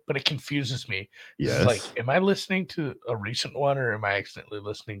hate it, but it confuses me. Yes. It's like, am I listening to a recent one or am I accidentally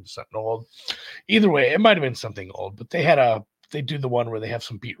listening to something old? Either way, it might have been something old, but they do the one where they have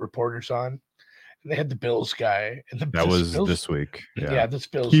some beat reporters on, and they had the Bills guy, and that was Bills, this week. Yeah, this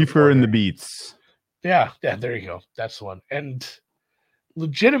Bills Kiefer reporter. and the Beats. Yeah, there you go. That's the one. And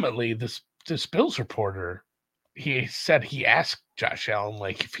legitimately, this Bills reporter, he said he asked Josh Allen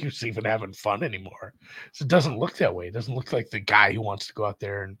like if he was even having fun anymore. So it doesn't look that way. It doesn't look like the guy who wants to go out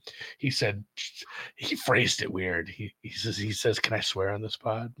there. And he said, he phrased it weird. He says, can I swear on this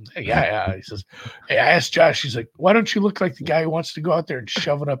pod? Yeah. He says, hey, I asked Josh, he's like, why don't you look like the guy who wants to go out there and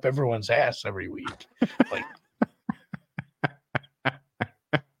shove it up everyone's ass every week?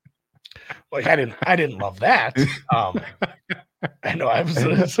 Like I didn't love that. I know.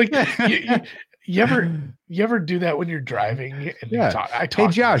 It's like you ever do that when you're driving? And hey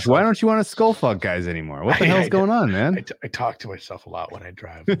Josh, why don't you want to skull fuck guys anymore? What the hell's going on, man? I talk to myself a lot when I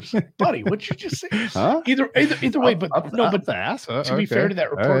drive. I'm just like, buddy, what'd you just say? Huh? Either way, but the ass. To be fair to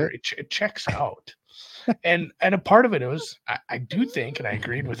that reporter, it checks out. And a part of it was I do think, and I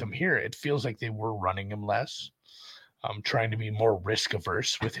agreed with him here, it feels like they were running him less. Trying to be more risk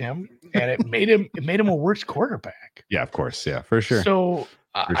averse with him, and it made him a worse quarterback. Yeah, of course. Yeah, for sure. So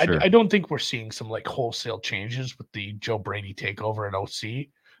I don't think we're seeing some like wholesale changes with the Joe Brady takeover at OC,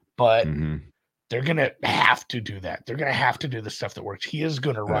 but they're going to have to do that. They're going to have to do the stuff that works. He is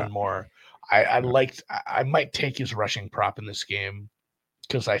going to run more. I might take his rushing prop in this game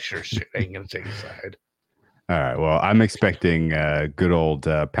because I sure shit ain't going to take his side. All right. Well, I'm expecting good old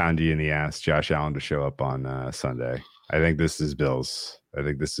poundy in the ass Josh Allen to show up on Sunday. I think this is Bills. I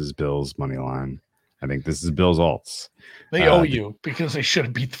think this is Bills money line. I think this is Bills alts. They owe you because they should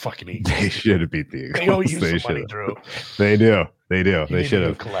have beat the fucking Eagles. They should have beat the Eagles. They owe you some money, Drew. They do. They should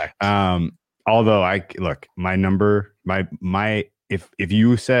have. Collect. Although my number, my if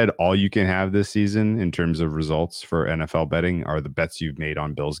you said all you can have this season in terms of results for NFL betting are the bets you've made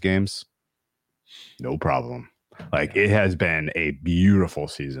on Bills games, no problem. Like, it has been a beautiful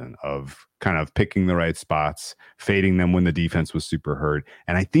season of kind of picking the right spots, fading them when the defense was super hurt.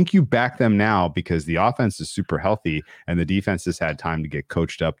 And I think you back them now because the offense is super healthy and the defense has had time to get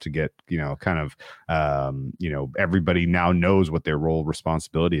coached up to get, kind of, everybody now knows what their role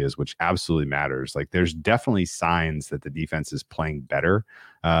responsibility is, which absolutely matters. Like, there's definitely signs that the defense is playing better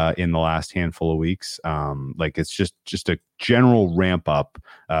in the last handful of weeks. Like, it's just a general ramp up.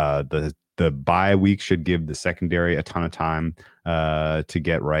 The bye week should give the secondary a ton of time to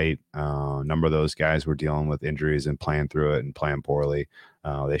get right. A number of those guys were dealing with injuries and playing through it and playing poorly.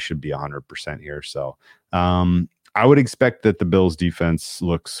 They should be 100% here. So I would expect that the Bills defense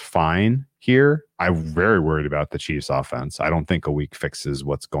looks fine here. I'm very worried about the Chiefs offense. I don't think a week fixes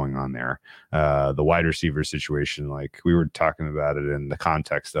what's going on there. The wide receiver situation, like we were talking about it in the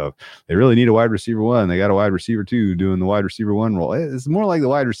context of they really need a wide receiver 1. They got a wide receiver 2 doing the wide receiver 1 role. It's more like the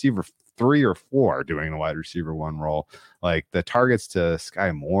wide receiver 3 or 4 doing the wide receiver 1 role. Like, the targets to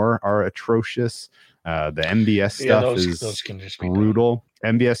Sky Moore are atrocious. The MBS stuff is can just brutal.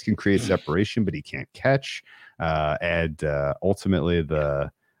 MBS can create separation, but he can't catch. And ultimately,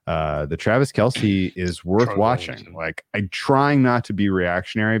 the Travis Kelce is worth watching. Like, I'm trying not to be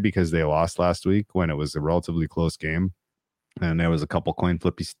reactionary because they lost last week when it was a relatively close game. And there was a couple coin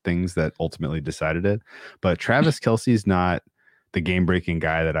flippy things that ultimately decided it. But Travis Kelce's not the game-breaking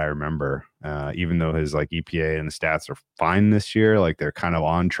guy that I remember, even though his like EPA and the stats are fine this year. Like, they're kind of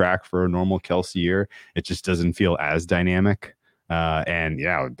on track for a normal Kelce year. It just doesn't feel as dynamic. And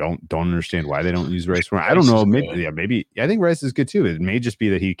don't understand why they don't use Rice more. I don't know. Maybe I think Rice is good too. It may just be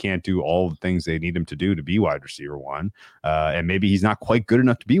that he can't do all the things they need him to do to be wide receiver 1. And maybe he's not quite good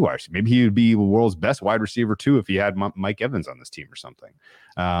enough to be wide receiver. Maybe he would be the world's best wide receiver 2 if he had Mike Evans on this team or something.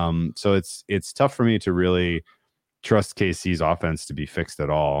 So it's tough for me to really trust KC's offense to be fixed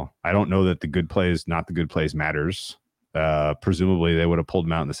at all. I don't know that the good plays, not the good plays, matters. Presumably they would have pulled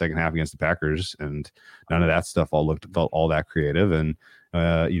him out in the second half against the Packers, and none of that stuff felt all that creative. And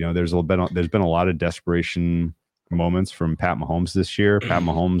there's been a lot of desperation moments from Pat Mahomes this year. Pat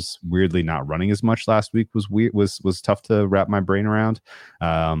Mahomes weirdly not running as much last week was tough to wrap my brain around.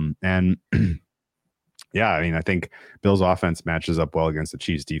 And yeah, I mean, I think Bills offense matches up well against the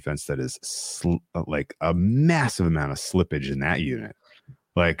Chiefs defense that is like a massive amount of slippage in that unit.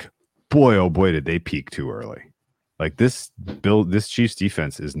 Like, boy, oh boy, did they peak too early. Like, this Chiefs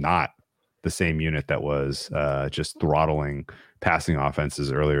defense is not the same unit that was just throttling passing offenses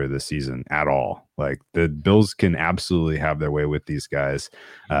earlier this season at all. Like, the Bills can absolutely have their way with these guys.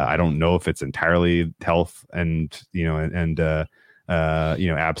 I don't know if it's entirely health and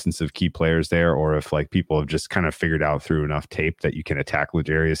absence of key players there, or if like people have just kind of figured out through enough tape that you can attack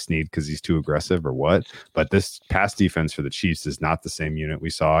L'Jarius Sneed because he's too aggressive or what. But this pass defense for the Chiefs is not the same unit we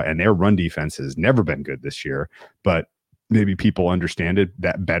saw, and their run defense has never been good this year. But maybe people understand it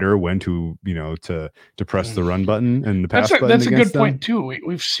that better when to press the run button and the pass button. That's a good point too.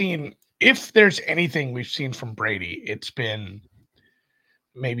 We've seen, if there's anything we've seen from Brady, it's been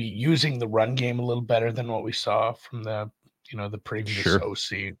maybe using the run game a little better than what we saw from the previous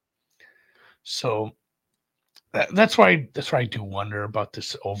OC. So that's why I do wonder about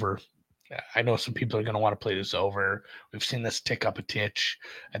this over. I know some people are going to want to play this over. We've seen this tick up a titch.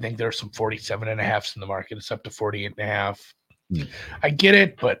 I think there are some 47.5s in the market. It's up to 48.5. I get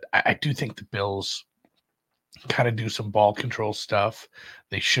it, but I do think the Bills kind of do some ball control stuff.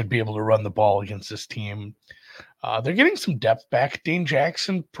 They should be able to run the ball against this team. They're getting some depth back. Dane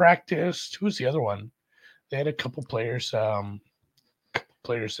Jackson practiced. Who's the other one? They had a couple players. That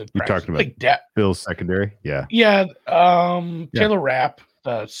you talked about like Bill's secondary. Yeah. Taylor Rapp,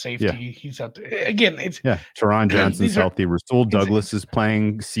 the safety. Yeah. He's out there again. Teron Johnson's healthy. Rasul Douglas is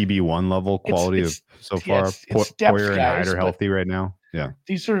playing CB1 level quality so far. Poyer and Hyde are healthy right now. Yeah.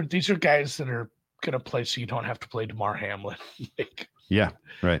 These are guys that are going to play so you don't have to play DeMar Hamlin. Yeah.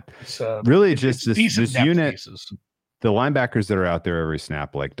 Right. Really, just this unit. Pieces. The linebackers that are out there every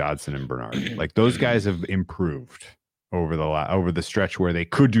snap, like Dodson and Bernard, like those guys have improved over the stretch where they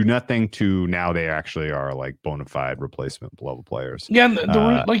could do nothing to now they actually are like bona fide replacement level players. Yeah,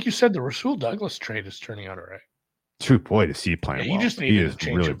 and like you said, the Rasul Douglas trade is turning out all right. True, boy, to see playing well. He just needed to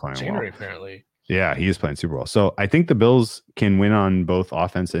change scenery, apparently. Yeah, he is playing super well. So I think the Bills can win on both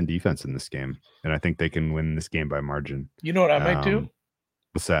offense and defense in this game, and I think they can win this game by margin. You know what I might do?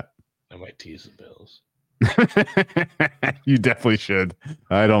 What's that? I might tease the Bills. You definitely should.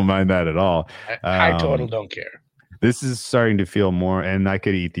 I don't mind that at all. High total, don't care. This is starting to feel more, and I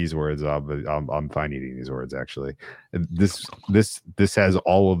could eat these words up, but I'm fine eating these words actually. This has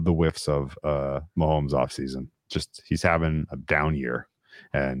all of the whiffs of Mahomes offseason. Just he's having a down year,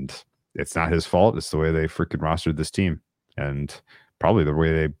 and it's not his fault. It's the way they freaking rostered this team, and probably the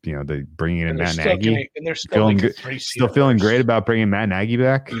way they bring in Matt Nagy. And they're still feeling good, still feeling great about bringing Matt Nagy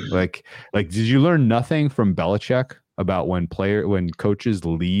back. Like, did you learn nothing from Belichick about when coaches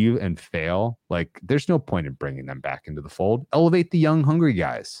leave and fail? Like, there's no point in bringing them back into the fold. Elevate the young, hungry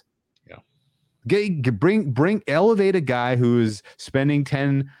guys. Elevate a guy who is spending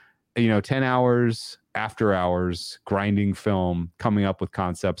 10 hours after hours grinding film, coming up with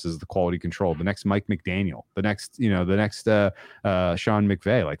concepts as the quality control. The next Mike McDaniel, the next Sean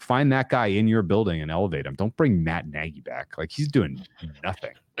McVay. Like, find that guy in your building and elevate him. Don't bring Matt Nagy back. Like, he's doing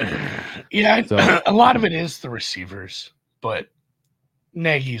nothing. Yeah, so, a lot of it is the receivers, but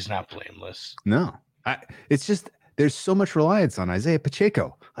Nagy's not blameless. No, it's just there's so much reliance on Isaiah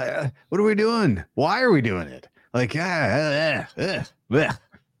Pacheco. What are we doing? Why are we doing it? Like, yuck.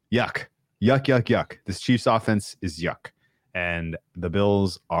 This Chiefs offense is yuck, and the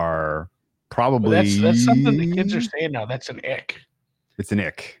Bills are probably that's something the kids are saying now. That's an ick. It's an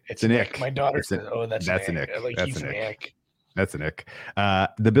ick. It's an ick. My daughter says, "Oh, that's an ick." Like, he's an ick. That's an ick.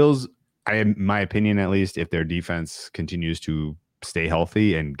 The Bills, in my opinion, at least, if their defense continues to stay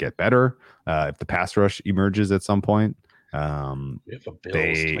healthy and get better, if the pass rush emerges at some point, if a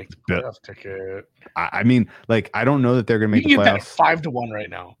Bills to make the playoff ticket, I mean, like, I don't know that they're going to make the playoffs. 5-1 right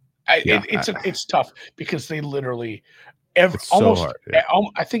now. It's tough because they literally almost hard, yeah.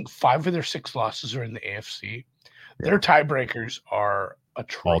 I think 5 of their 6 losses are in the AFC. Their tiebreakers are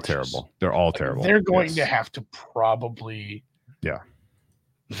atrocious. All terrible. They're all terrible. They're going to have to probably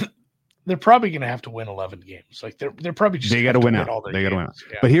they're probably going to have to win 11 games. Like, they're probably just they got to win out. They got to win out.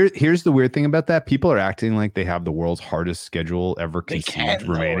 Yeah. But here's the weird thing about that. People are acting like they have the world's hardest schedule ever conceived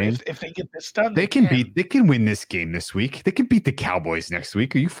remaining. If they get this done, they can win this game this week. They can beat the Cowboys next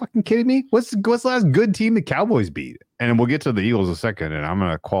week. Are you fucking kidding me? What's the last good team the Cowboys beat? And we'll get to the Eagles in a second, and I'm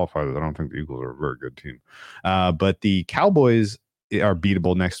going to qualify that I don't think the Eagles are a very good team. But the Cowboys are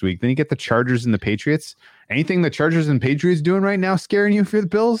beatable next week. Then you get the Chargers and the Patriots. Anything the Chargers and Patriots doing right now scaring you for the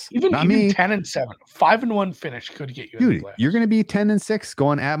Bills? Even 10-7, 5-1 finish could get you. Dude, you're going to be 10-6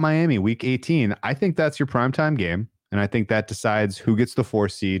 going at Miami week 18. I think that's your primetime game, and I think that decides who gets the 4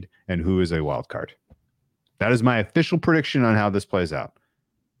 seed and who is a wild card. That is my official prediction on how this plays out.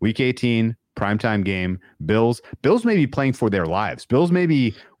 Week 18, primetime game. Bills may be playing for their lives. Bills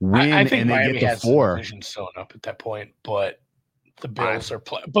maybe win I think and Miami they get has the 4. The division sewn up at that point, but the Bills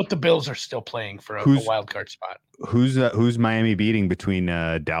the Bills are still playing for a wild card spot. Who's Miami beating between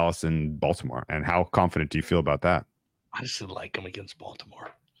Dallas and Baltimore, and how confident do you feel about that? I just like them against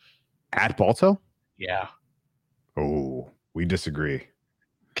Baltimore. At Balto? Yeah. Oh, we disagree.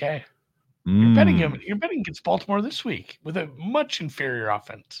 Okay. You're betting against Baltimore this week with a much inferior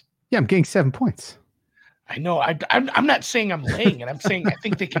offense. Yeah, I'm getting 7 points. I know. I'm not saying I'm laying it. I'm saying I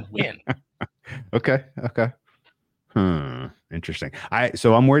think they can win. Okay. Interesting.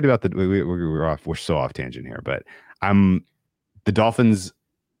 So I'm worried about we're so off tangent here, but the Dolphins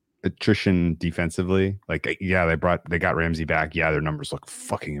attrition defensively. Like, yeah, they got Ramsey back. Yeah, their numbers look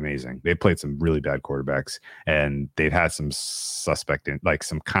fucking amazing. They played some really bad quarterbacks, and they've had some some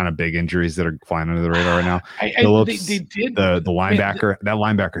kind of big injuries that are flying under the radar right now. Phillips, they did the linebacker. That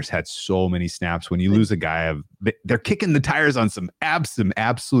linebacker's had so many snaps. When you lose a guy they're kicking the tires on some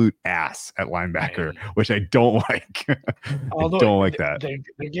absolute ass at linebacker, which I don't like. I don't like that. They're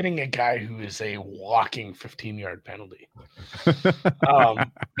getting a guy who is a walking 15-yard penalty.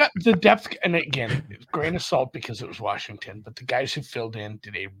 The depth, and again, grain of salt because it was Washington, but the guys who filled in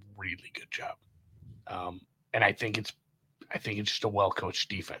did a really good job. And I think it's just a well-coached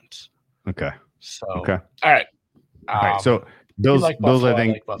defense. Okay. So okay. All right. So Bills, Buffalo, I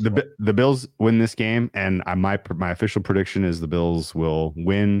think the Bills win this game, and my official prediction is the Bills will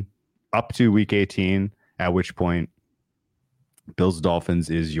win up to week 18, at which point Bills Dolphins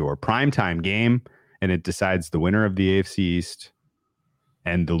is your primetime game, and it decides the winner of the AFC East.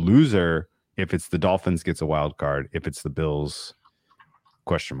 And the loser, if it's the Dolphins, gets a wild card. If it's the Bills, ?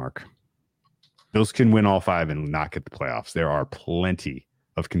 Bills can win all 5 and not get the playoffs. There are plenty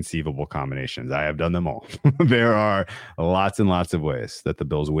of conceivable combinations. I have done them all. There are lots and lots of ways that the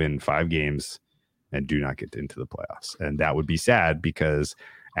Bills win 5 games and do not get into the playoffs. And that would be sad because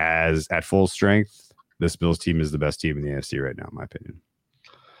at full strength, this Bills team is the best team in the AFC right now, in my opinion.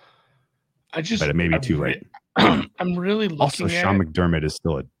 But it may be too late. I'm really looking also, Sean McDermott is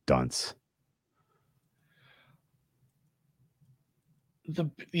still a dunce.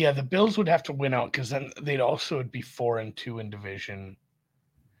 the Bills would have to win out because then they'd also would be 4-2 in division.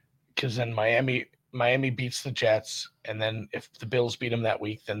 Because then Miami beats the Jets, and then if the Bills beat them that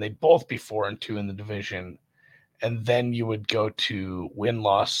week, then they'd both be 4-2 in the division, and then you would go to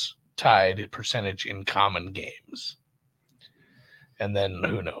win-loss tied percentage in common games, and then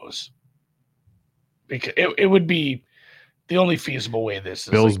who knows? Because it would be the only feasible way. This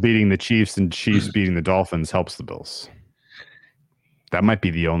is Bills beating the Chiefs and Chiefs beating the Dolphins helps the Bills. That might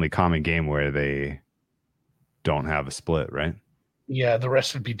be the only common game where they don't have a split, right? Yeah, the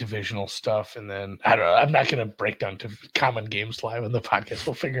rest would be divisional stuff, and then I don't know. I'm not going to break down to common games live on the podcast.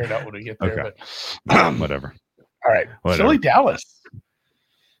 We'll figure it out when we get there. Okay. But whatever. All right, Whatever. Philly Dallas.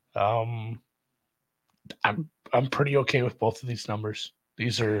 I'm pretty okay with both of these numbers.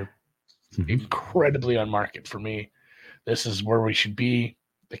 These are incredibly on market for me. This is where we should be.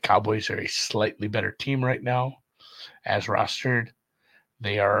 The Cowboys are a slightly better team right now, as rostered.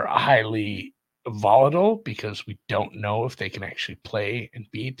 They are highly volatile because we don't know if they can actually play and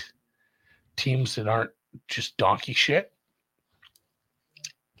beat teams that aren't just donkey shit.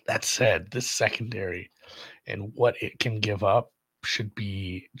 That said, this secondary and what it can give up should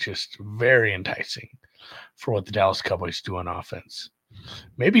be just very enticing for what the Dallas Cowboys do on offense.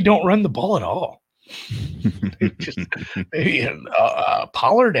 Maybe don't run the ball at all. Maybe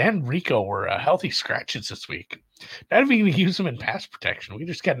Pollard and Rico were healthy scratches this week. Not even going to use them in pass protection. We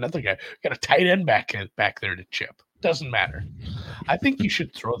just got another guy. We got a tight end back there to chip. Doesn't matter. I think you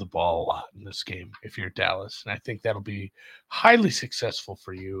should throw the ball a lot in this game if you're Dallas, and I think that'll be highly successful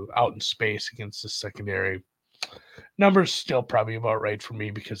for you out in space against the secondary. Numbers still probably about right for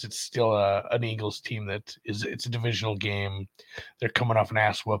me because it's still an Eagles team it's a divisional game. They're coming off an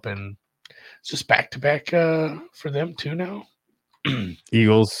ass whooping. It's just back-to-back for them too now.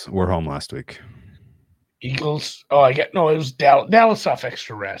 Eagles were home last week. Eagles. Oh, it was Dallas off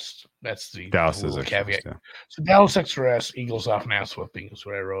extra rest. That's the Dallas is caveat. rest, yeah. So Dallas extra rest, Eagles off an ass whooping is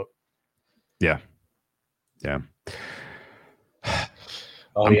what I wrote. Yeah.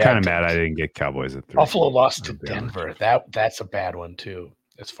 Oh, I'm kind of mad I didn't get Cowboys at 3. Buffalo lost to Denver. That's a bad one too,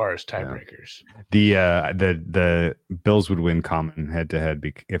 as far as tiebreakers. Yeah. The Bills would win common head to head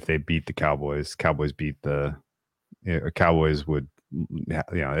if they beat the Cowboys. Cowboys beat Cowboys would. Yeah,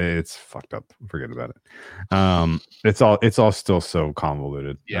 it's fucked up. Forget about it. It's all still so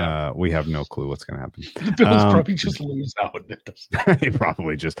convoluted. Yeah, we have no clue what's going to happen. The Bills probably just lose out. They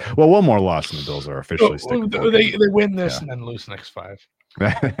probably just one more loss, and the Bills are officially they win this and then lose the next 5.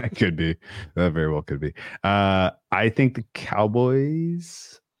 That could be. That very well could be. I think the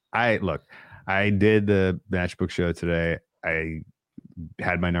Cowboys. I did the matchbook show today. I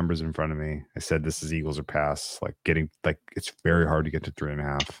had my numbers in front of me. I said this is Eagles or pass. It's very hard to get to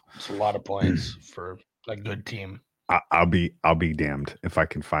 3.5. It's a lot of points for a good team. I'll be damned if I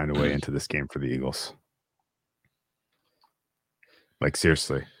can find a way into this game for the Eagles. Like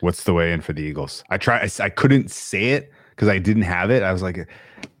seriously, what's the way in for the Eagles? I couldn't say it because I didn't have it. I was like,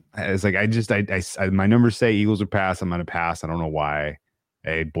 my numbers say Eagles or pass. I'm gonna pass. I don't know why.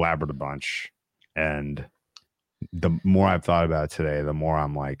 I blabbered a bunch, and the more I've thought about it today, the more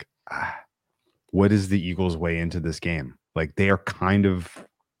I'm like, what is the Eagles' way into this game? Like they're kind of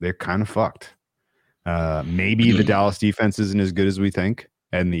fucked. Maybe the Dallas defense isn't as good as we think,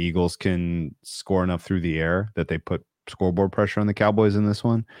 and the Eagles can score enough through the air that they put scoreboard pressure on the Cowboys in this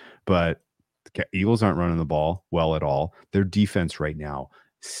one. But the Eagles aren't running the ball well at all. Their defense right now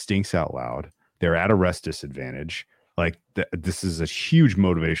stinks out loud. They're at a rest disadvantage. Like this is a huge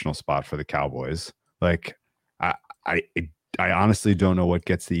motivational spot for the Cowboys. Like I honestly don't know what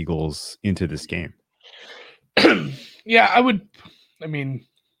gets the Eagles into this game. Yeah, I mean,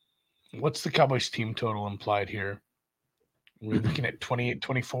 what's the Cowboys team total implied here? We're looking at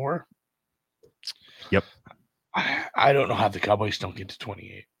 28-24. Yep. I don't know how the Cowboys don't get to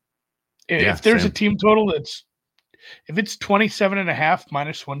 28. If there's a team total if it's 27.5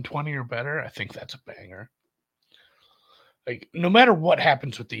 minus 120 or better, I think that's a banger. Like no matter what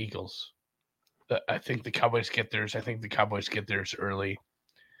happens with the Eagles, I think the Cowboys get theirs. I think the Cowboys get theirs early.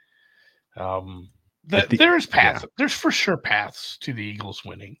 There's paths. Yeah. There's for sure paths to the Eagles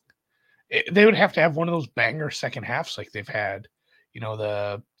winning. They would have to have one of those banger second halves like they've had.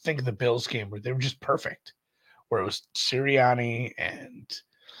 Think of the Bills game where they were just perfect, where it was Sirianni and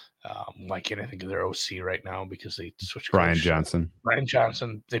why can't I think of their OC right now because they switched Brian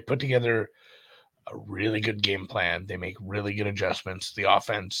Johnson. They put together a really good game plan. They make really good adjustments. The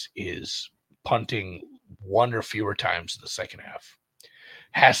offense is punting one or fewer times in the second half.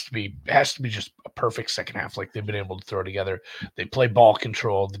 has to be just a perfect second half like they've been able to throw together. They play ball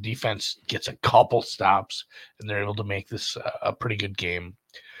control. The defense gets a couple stops, and they're able to make this a pretty good game.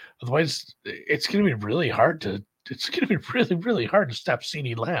 Otherwise, it's going to be really hard to. It's going to be really, really hard to stop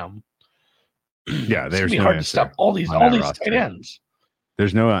CeeDee Lamb. Yeah, it's going there's to be no hard answer to stop all these roster. tight ends.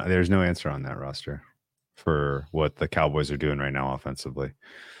 There's no answer on that roster for what the Cowboys are doing right now offensively.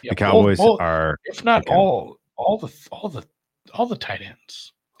 Yeah, the Cowboys are, if not all the tight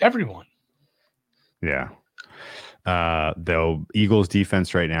ends, everyone. Yeah. The Eagles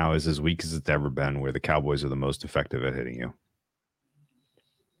defense right now is as weak as it's ever been, where the Cowboys are the most effective at hitting you.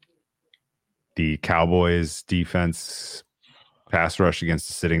 The Cowboys defense pass rush against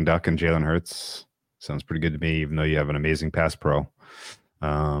the sitting duck and Jalen Hurts sounds pretty good to me, even though you have an amazing pass pro.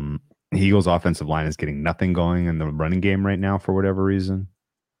 The Eagles offensive line is getting nothing going in the running game right now for whatever reason.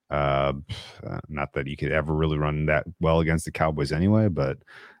 Not that you could ever really run that well against the Cowboys anyway, but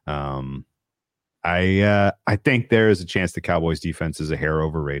I think there is a chance the Cowboys defense is a hair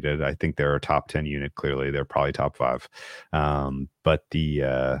overrated. I think they're a top 10 unit. Clearly, they're probably top 5. But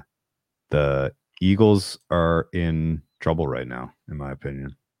the Eagles are in trouble right now, in my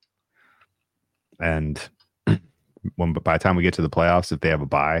opinion. And by the time we get to the playoffs, if they have a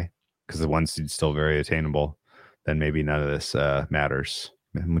bye, because the 1 seed's still very attainable, then maybe none of this matters.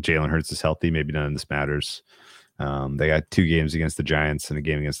 When Jalen Hurts is healthy, maybe none of this matters. They got 2 games against the Giants and a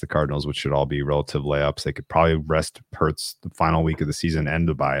game against the Cardinals, which should all be relative layups. They could probably rest Hurts the final week of the season and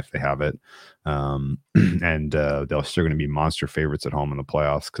the bye if they have it. And they're still going to be monster favorites at home in the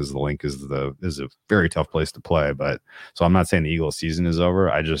playoffs because the Link is a very tough place to play. But so I'm not saying the Eagles season is over.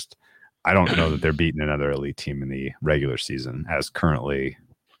 I don't know that they're beating another elite team in the regular season as currently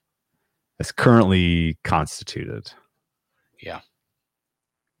constituted. Yeah.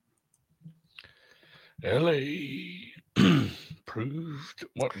 LA proved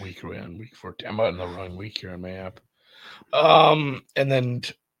what week are we on? Week 14. I'm in the wrong week here on my app. And then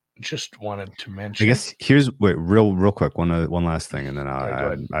just wanted to mention. I guess real quick, one last thing, and then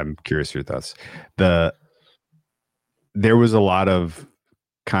I'm curious your thoughts. There was a lot of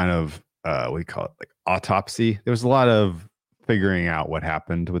kind of what do you call it, like autopsy. There was a lot of figuring out what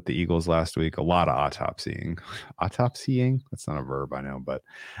happened with the Eagles last week. A lot of autopsying. That's not a verb, I know, but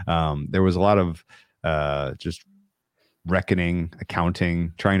there was a lot of just reckoning,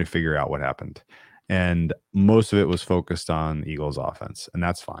 accounting, trying to figure out what happened. And most of it was focused on Eagles offense, and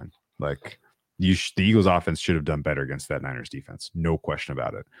that's fine. Like the Eagles offense should have done better against that Niners defense. No question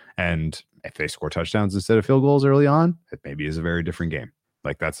about it. And if they score touchdowns instead of field goals early on, it maybe is a very different game.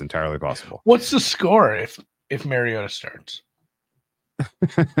 Like that's entirely possible. What's the score if Mariota starts?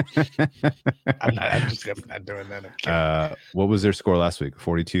 I'm just not doing that. What was their score last week?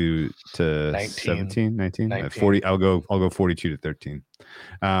 42 to 19. 40. I'll go 42 to 13.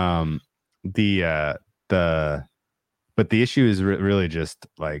 But the issue is really just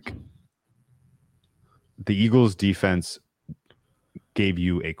like the Eagles defense gave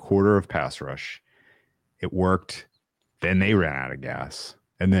you a quarter of pass rush. It worked. Then they ran out of gas,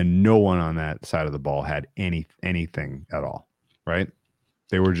 and then no one on that side of the ball had anything at all. Right?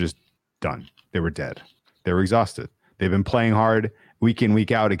 They were just done. They were dead. They were exhausted. They've been playing hard week in,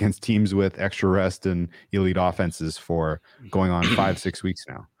 week out against teams with extra rest and elite offenses for going on 5-6 weeks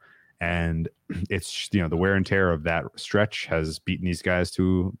now. And it's, the wear and tear of that stretch has beaten these guys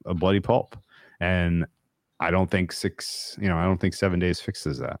to a bloody pulp. And I don't think 7 days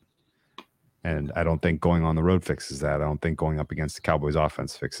fixes that. And I don't think going on the road fixes that. I don't think going up against the Cowboys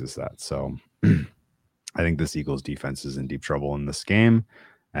offense fixes that. So I think this Eagles defense is in deep trouble in this game,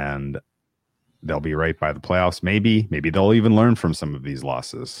 and they'll be right by the playoffs. Maybe they'll even learn from some of these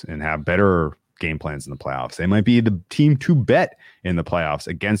losses and have better game plans in the playoffs. They might be the team to bet in the playoffs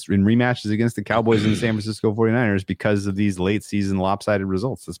in rematches against the Cowboys and the San Francisco 49ers because of these late season lopsided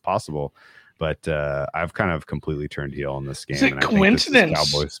results. It's possible. But I've kind of completely turned heel on this game. Is it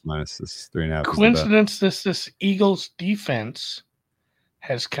coincidence? Cowboys minus this 3.5. Coincidence this Eagles defense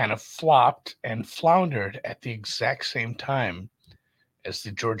has kind of flopped and floundered at the exact same time as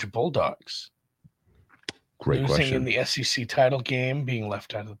the Georgia Bulldogs. Great losing question. In the SEC title game, being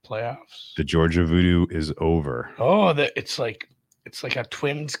left out of the playoffs. The Georgia voodoo is over. Oh, it's like how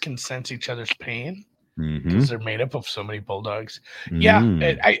twins can sense each other's pain because they're made up of so many Bulldogs. Yeah,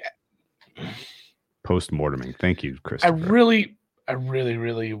 post-morteming. Thank you, Christopher. I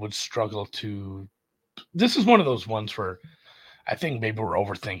really would struggle to. This is one of those ones where I think maybe we're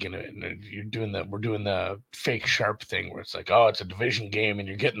overthinking it, and we're doing the fake sharp thing where it's like, oh, it's a division game, and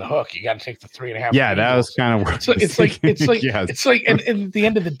you're getting the hook. You got to take the 3.5. Yeah, that was kind of what it's like yes. and at the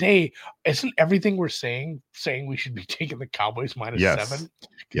end of the day, isn't everything we're saying we should be taking the Cowboys minus Yes. 7?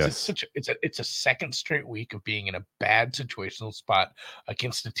 Yes. It's a second straight week of being in a bad situational spot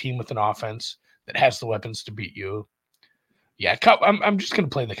against a team with an offense that has the weapons to beat you. Yeah, I'm just gonna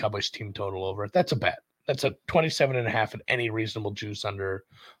play the Cowboys team total over. That's a bet. That's a 27.5 and any reasonable juice under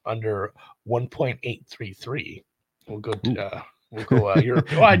 1.833. We'll go to you're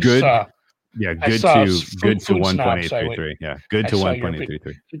well, I good. just saw Yeah, I good saw to food 1.833. Yeah, good to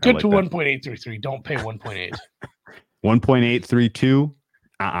 1.833. good to 1.833. Don't pay 1.8. 1.832.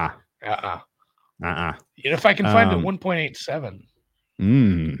 If I can find it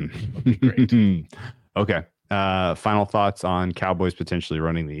 1.87. Great. Okay. Final thoughts on Cowboys potentially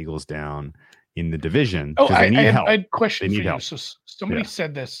running the Eagles down in the division. Oh, they need help. I had a question They for need you. help. So somebody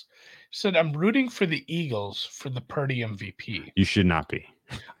said this. Said I'm rooting for the Eagles for the Purdy MVP. You should not be.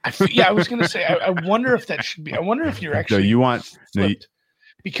 I was going to say. I wonder if that should be. I wonder if you're actually. No, you want flipped.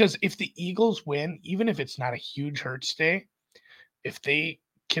 Because if the Eagles win, even if it's not a huge Hurts day, if they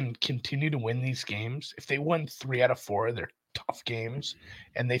can continue to win these games, if they won 3 out of 4 of their tough games,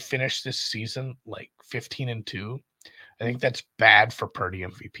 and they finish this season like 15-2. I think that's bad for Purdy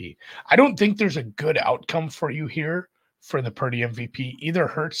MVP. I don't think there's a good outcome for you here for the Purdy MVP. Either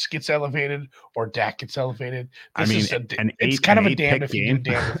Hurts gets elevated or Dak gets elevated. It's kind of a damned if you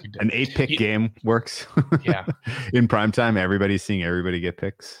do, damned if you don't. An 8-pick game works. Yeah. In prime time, everybody's seeing everybody get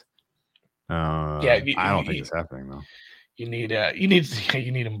picks. I don't think it's happening though. You need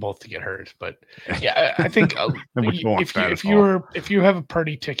them both to get hurt, but yeah, I think if you have a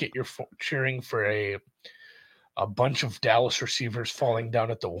Purdy ticket, you're cheering for a bunch of Dallas receivers falling down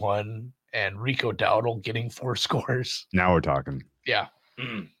at the 1 and Rico Dowdle getting 4 scores. Now we're talking. Yeah.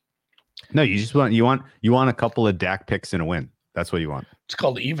 No, you just want a couple of Dak picks and a win. That's what you want. It's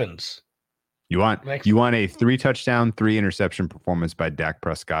called evens. You want a 3 touchdown, 3 interception performance by Dak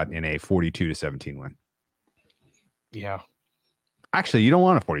Prescott in a 42-17 win. Yeah. Actually, you don't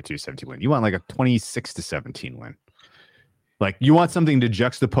want a 42-17 win. You want like a 26-17 win. Like you want something to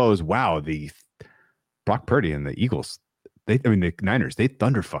juxtapose. Wow, the Brock Purdy and the Eagles. The Niners. They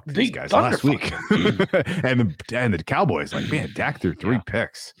thunderfucked these guys last week. and the Cowboys, like, man, Dak threw 3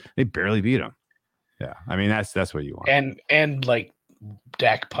 picks. They barely beat him. Yeah, I mean that's what you want. And like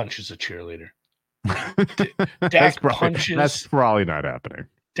Dak punches a cheerleader. That's probably not happening.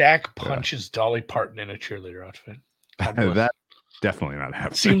 Dak punches Dolly Parton in a cheerleader outfit. That definitely not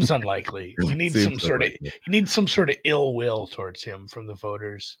happening. Seems unlikely. You need some sort of ill will towards him from the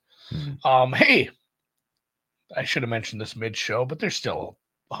voters. Hey, I should have mentioned this mid-show, but there's still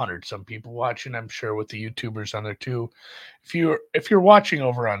 100 some people watching. I'm sure with the YouTubers on there too. If you're watching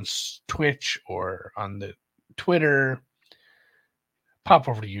over on Twitch or on the Twitter, pop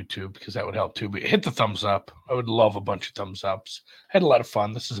over to YouTube because that would help too. But hit the thumbs up. I would love a bunch of thumbs ups. Had a lot of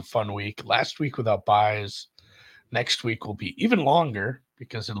fun. This is a fun week. Last week without buys. Next week will be even longer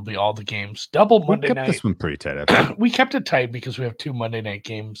because it'll be all the games. Double Monday night. This one pretty tight. We kept it tight because we have 2 Monday night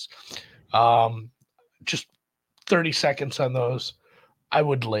games. Just 30 seconds on those. I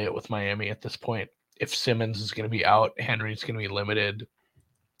would lay it with Miami at this point. If Simmons is going to be out, Henry's going to be limited.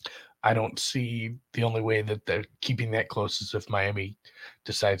 I don't see the only way that they're keeping that close is if Miami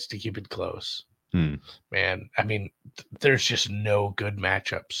decides to keep it close. Man, I mean, there's just no good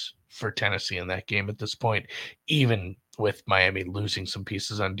matchups for Tennessee in that game at this point, even with Miami losing some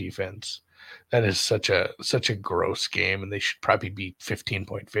pieces on defense. That is such a gross game, and they should probably be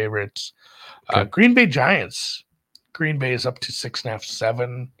 15-point favorites. Okay. Green Bay Giants. Green Bay is up to 6.5,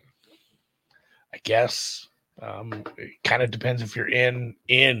 7. I guess. It kind of depends if you're in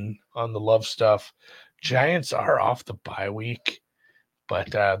on the love stuff. Giants are off the bye week,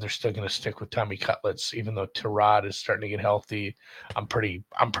 but they're still going to stick with Tommy Cutlets, even though Tyrod is starting to get healthy. I'm pretty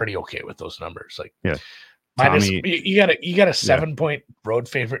okay with those numbers. Like, yeah, you got a 7-point road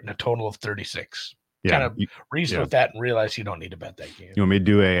favorite and a total of 36. Yeah, kind of reason with that and realize you don't need to bet that game. You want me to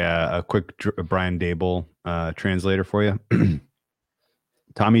do a quick Brian Dable translator for you?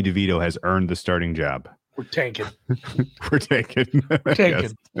 Tommy DeVito has earned the starting job. We're tanking. We're tanking.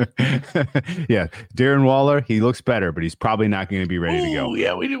 Yeah. Darren Waller, he looks better, but he's probably not going to be ready to go.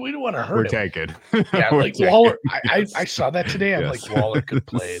 Yeah, we don't want to hurt We're him. Tanking. Yeah, like Waller. I saw that today. I'm like, Waller could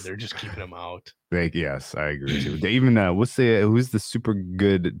play. They're just keeping him out. Yes, I agree too. They even who's the super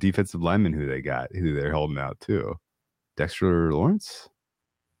good defensive lineman who they're holding out too? Dexter Lawrence?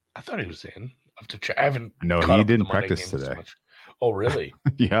 I thought he was in. I haven't. No, he didn't practice today. Oh, really?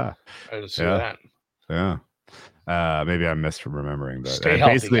 Yeah. I didn't see that. Yeah. Maybe I'm misremembering, but Stay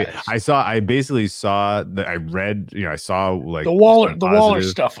healthy, basically, guys. I basically saw that. I read, I saw like the Waller positive,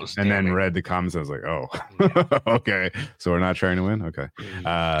 stuff was, and damning. then read the comments. I was like, oh, Yeah. okay. So we're not trying to win. Okay.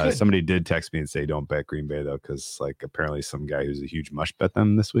 Good. Somebody did text me and say don't bet Green Bay though, because like apparently some guy who's a huge mush bet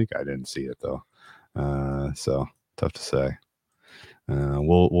them this week. I didn't see it though. So tough to say.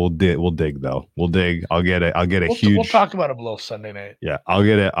 We'll dig though. We'll dig. I'll get a huge. We'll talk about it below Sunday night. Yeah, I'll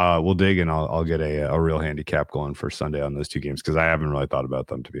get it. We'll dig and I'll get a real handicap going for Sunday on those two games because I haven't really thought about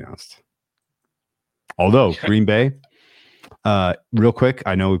them, to be honest. Although Green Bay, real quick,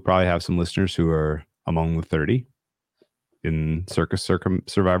 I know we probably have some listeners who are among the 30 in Circus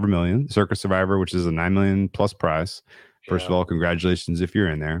Survivor Million, Circus Survivor, which is a $9 million plus prize. First of all, congratulations if you're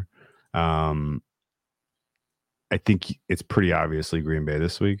in there. I think it's pretty obviously Green Bay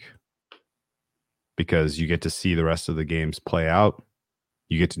this week because you get to see the rest of the games play out.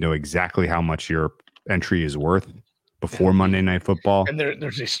 You get to know exactly how much your entry is worth before Monday Night Football. And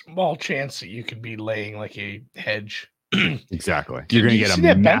there's a small chance that you could be laying like a hedge. Exactly. You're going to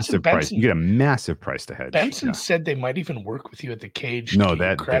get a massive price. You get a massive price to hedge. Benson said they might even work with you at the cage. No,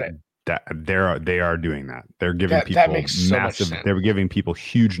 credit. They are doing that. They're giving people that makes so massive. much sense. They're giving people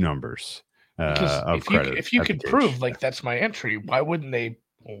huge numbers. Of credit. If you could prove like that's my entry, why wouldn't they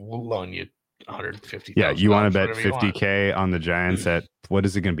loan you $150,000? Yeah, you want to bet $50K on the Giants at what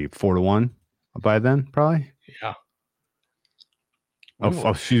is it going to be 4-1 by then? Probably. Yeah. Oh,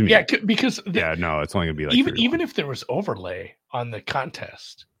 excuse me. Yeah, because no, it's only going to be like even if there was overlay on the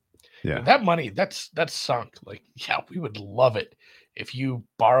contest. Yeah, that money that's sunk. Like, yeah, we would love it if you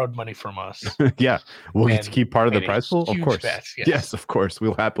borrowed money from us. Yeah, we'll get to keep part of the prize pool. Of course, yes, of course,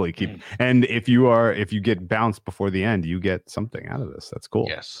 we'll happily keep. And if you get bounced before the end, you get something out of this. That's cool.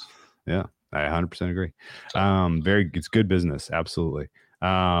 Yes, yeah, I 100% agree. It's good business, absolutely. So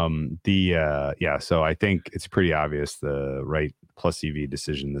I think it's pretty obvious the right plus EV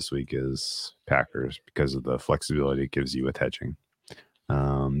decision this week is Packers because of the flexibility it gives you with hedging.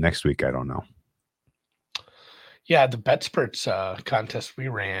 Next week, I don't know. Yeah, the BetSperts contest we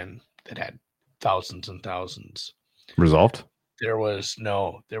ran that had thousands and thousands. Resolved? There was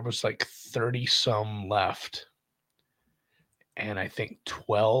like 30 some left. And I think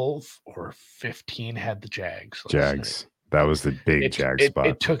 12 or 15 had the Jags. Jags. That was the big Jag spot.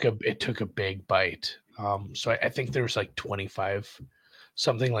 It took a big bite. So I think there was like 25,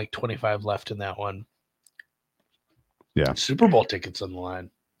 something like 25 left in that one. Yeah. Super Bowl tickets on the line.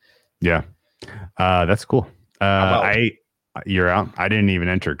 Yeah. That's cool. You're out. I didn't even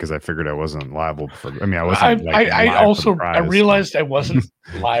enter because I figured I wasn't liable for. I mean, I wasn't. I realized I wasn't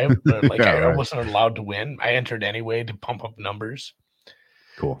live. I wasn't allowed to win. I entered anyway to pump up numbers.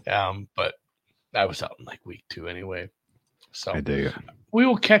 Cool. But I was out in like week 2 anyway. So I dig it. We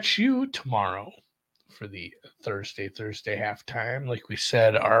will catch you tomorrow for the Thursday halftime. Like we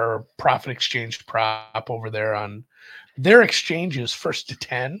said, our profit exchange prop over there on their exchange is 1st to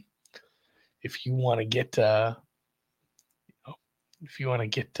 10. If you want to get 2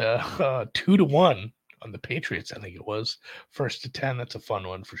 to 1 on the Patriots, I think it was 1st to 10. That's a fun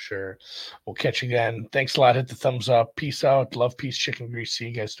one for sure. We'll catch you again. Thanks a lot. Hit the thumbs up. Peace out. Love, peace, chicken grease. See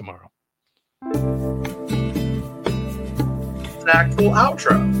you guys tomorrow. Snackful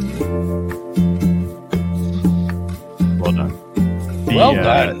outro. Well done. Well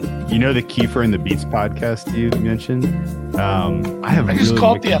done. You know the Kiefer and the Beats podcast you mentioned? I just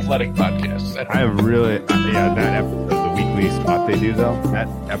called it the Athletic Podcast. That episode, the weekly spot they do though, that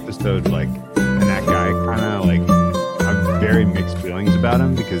episode, like, and that guy kind of like, I have very mixed feelings about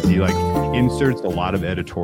him because he like inserts a lot of editorial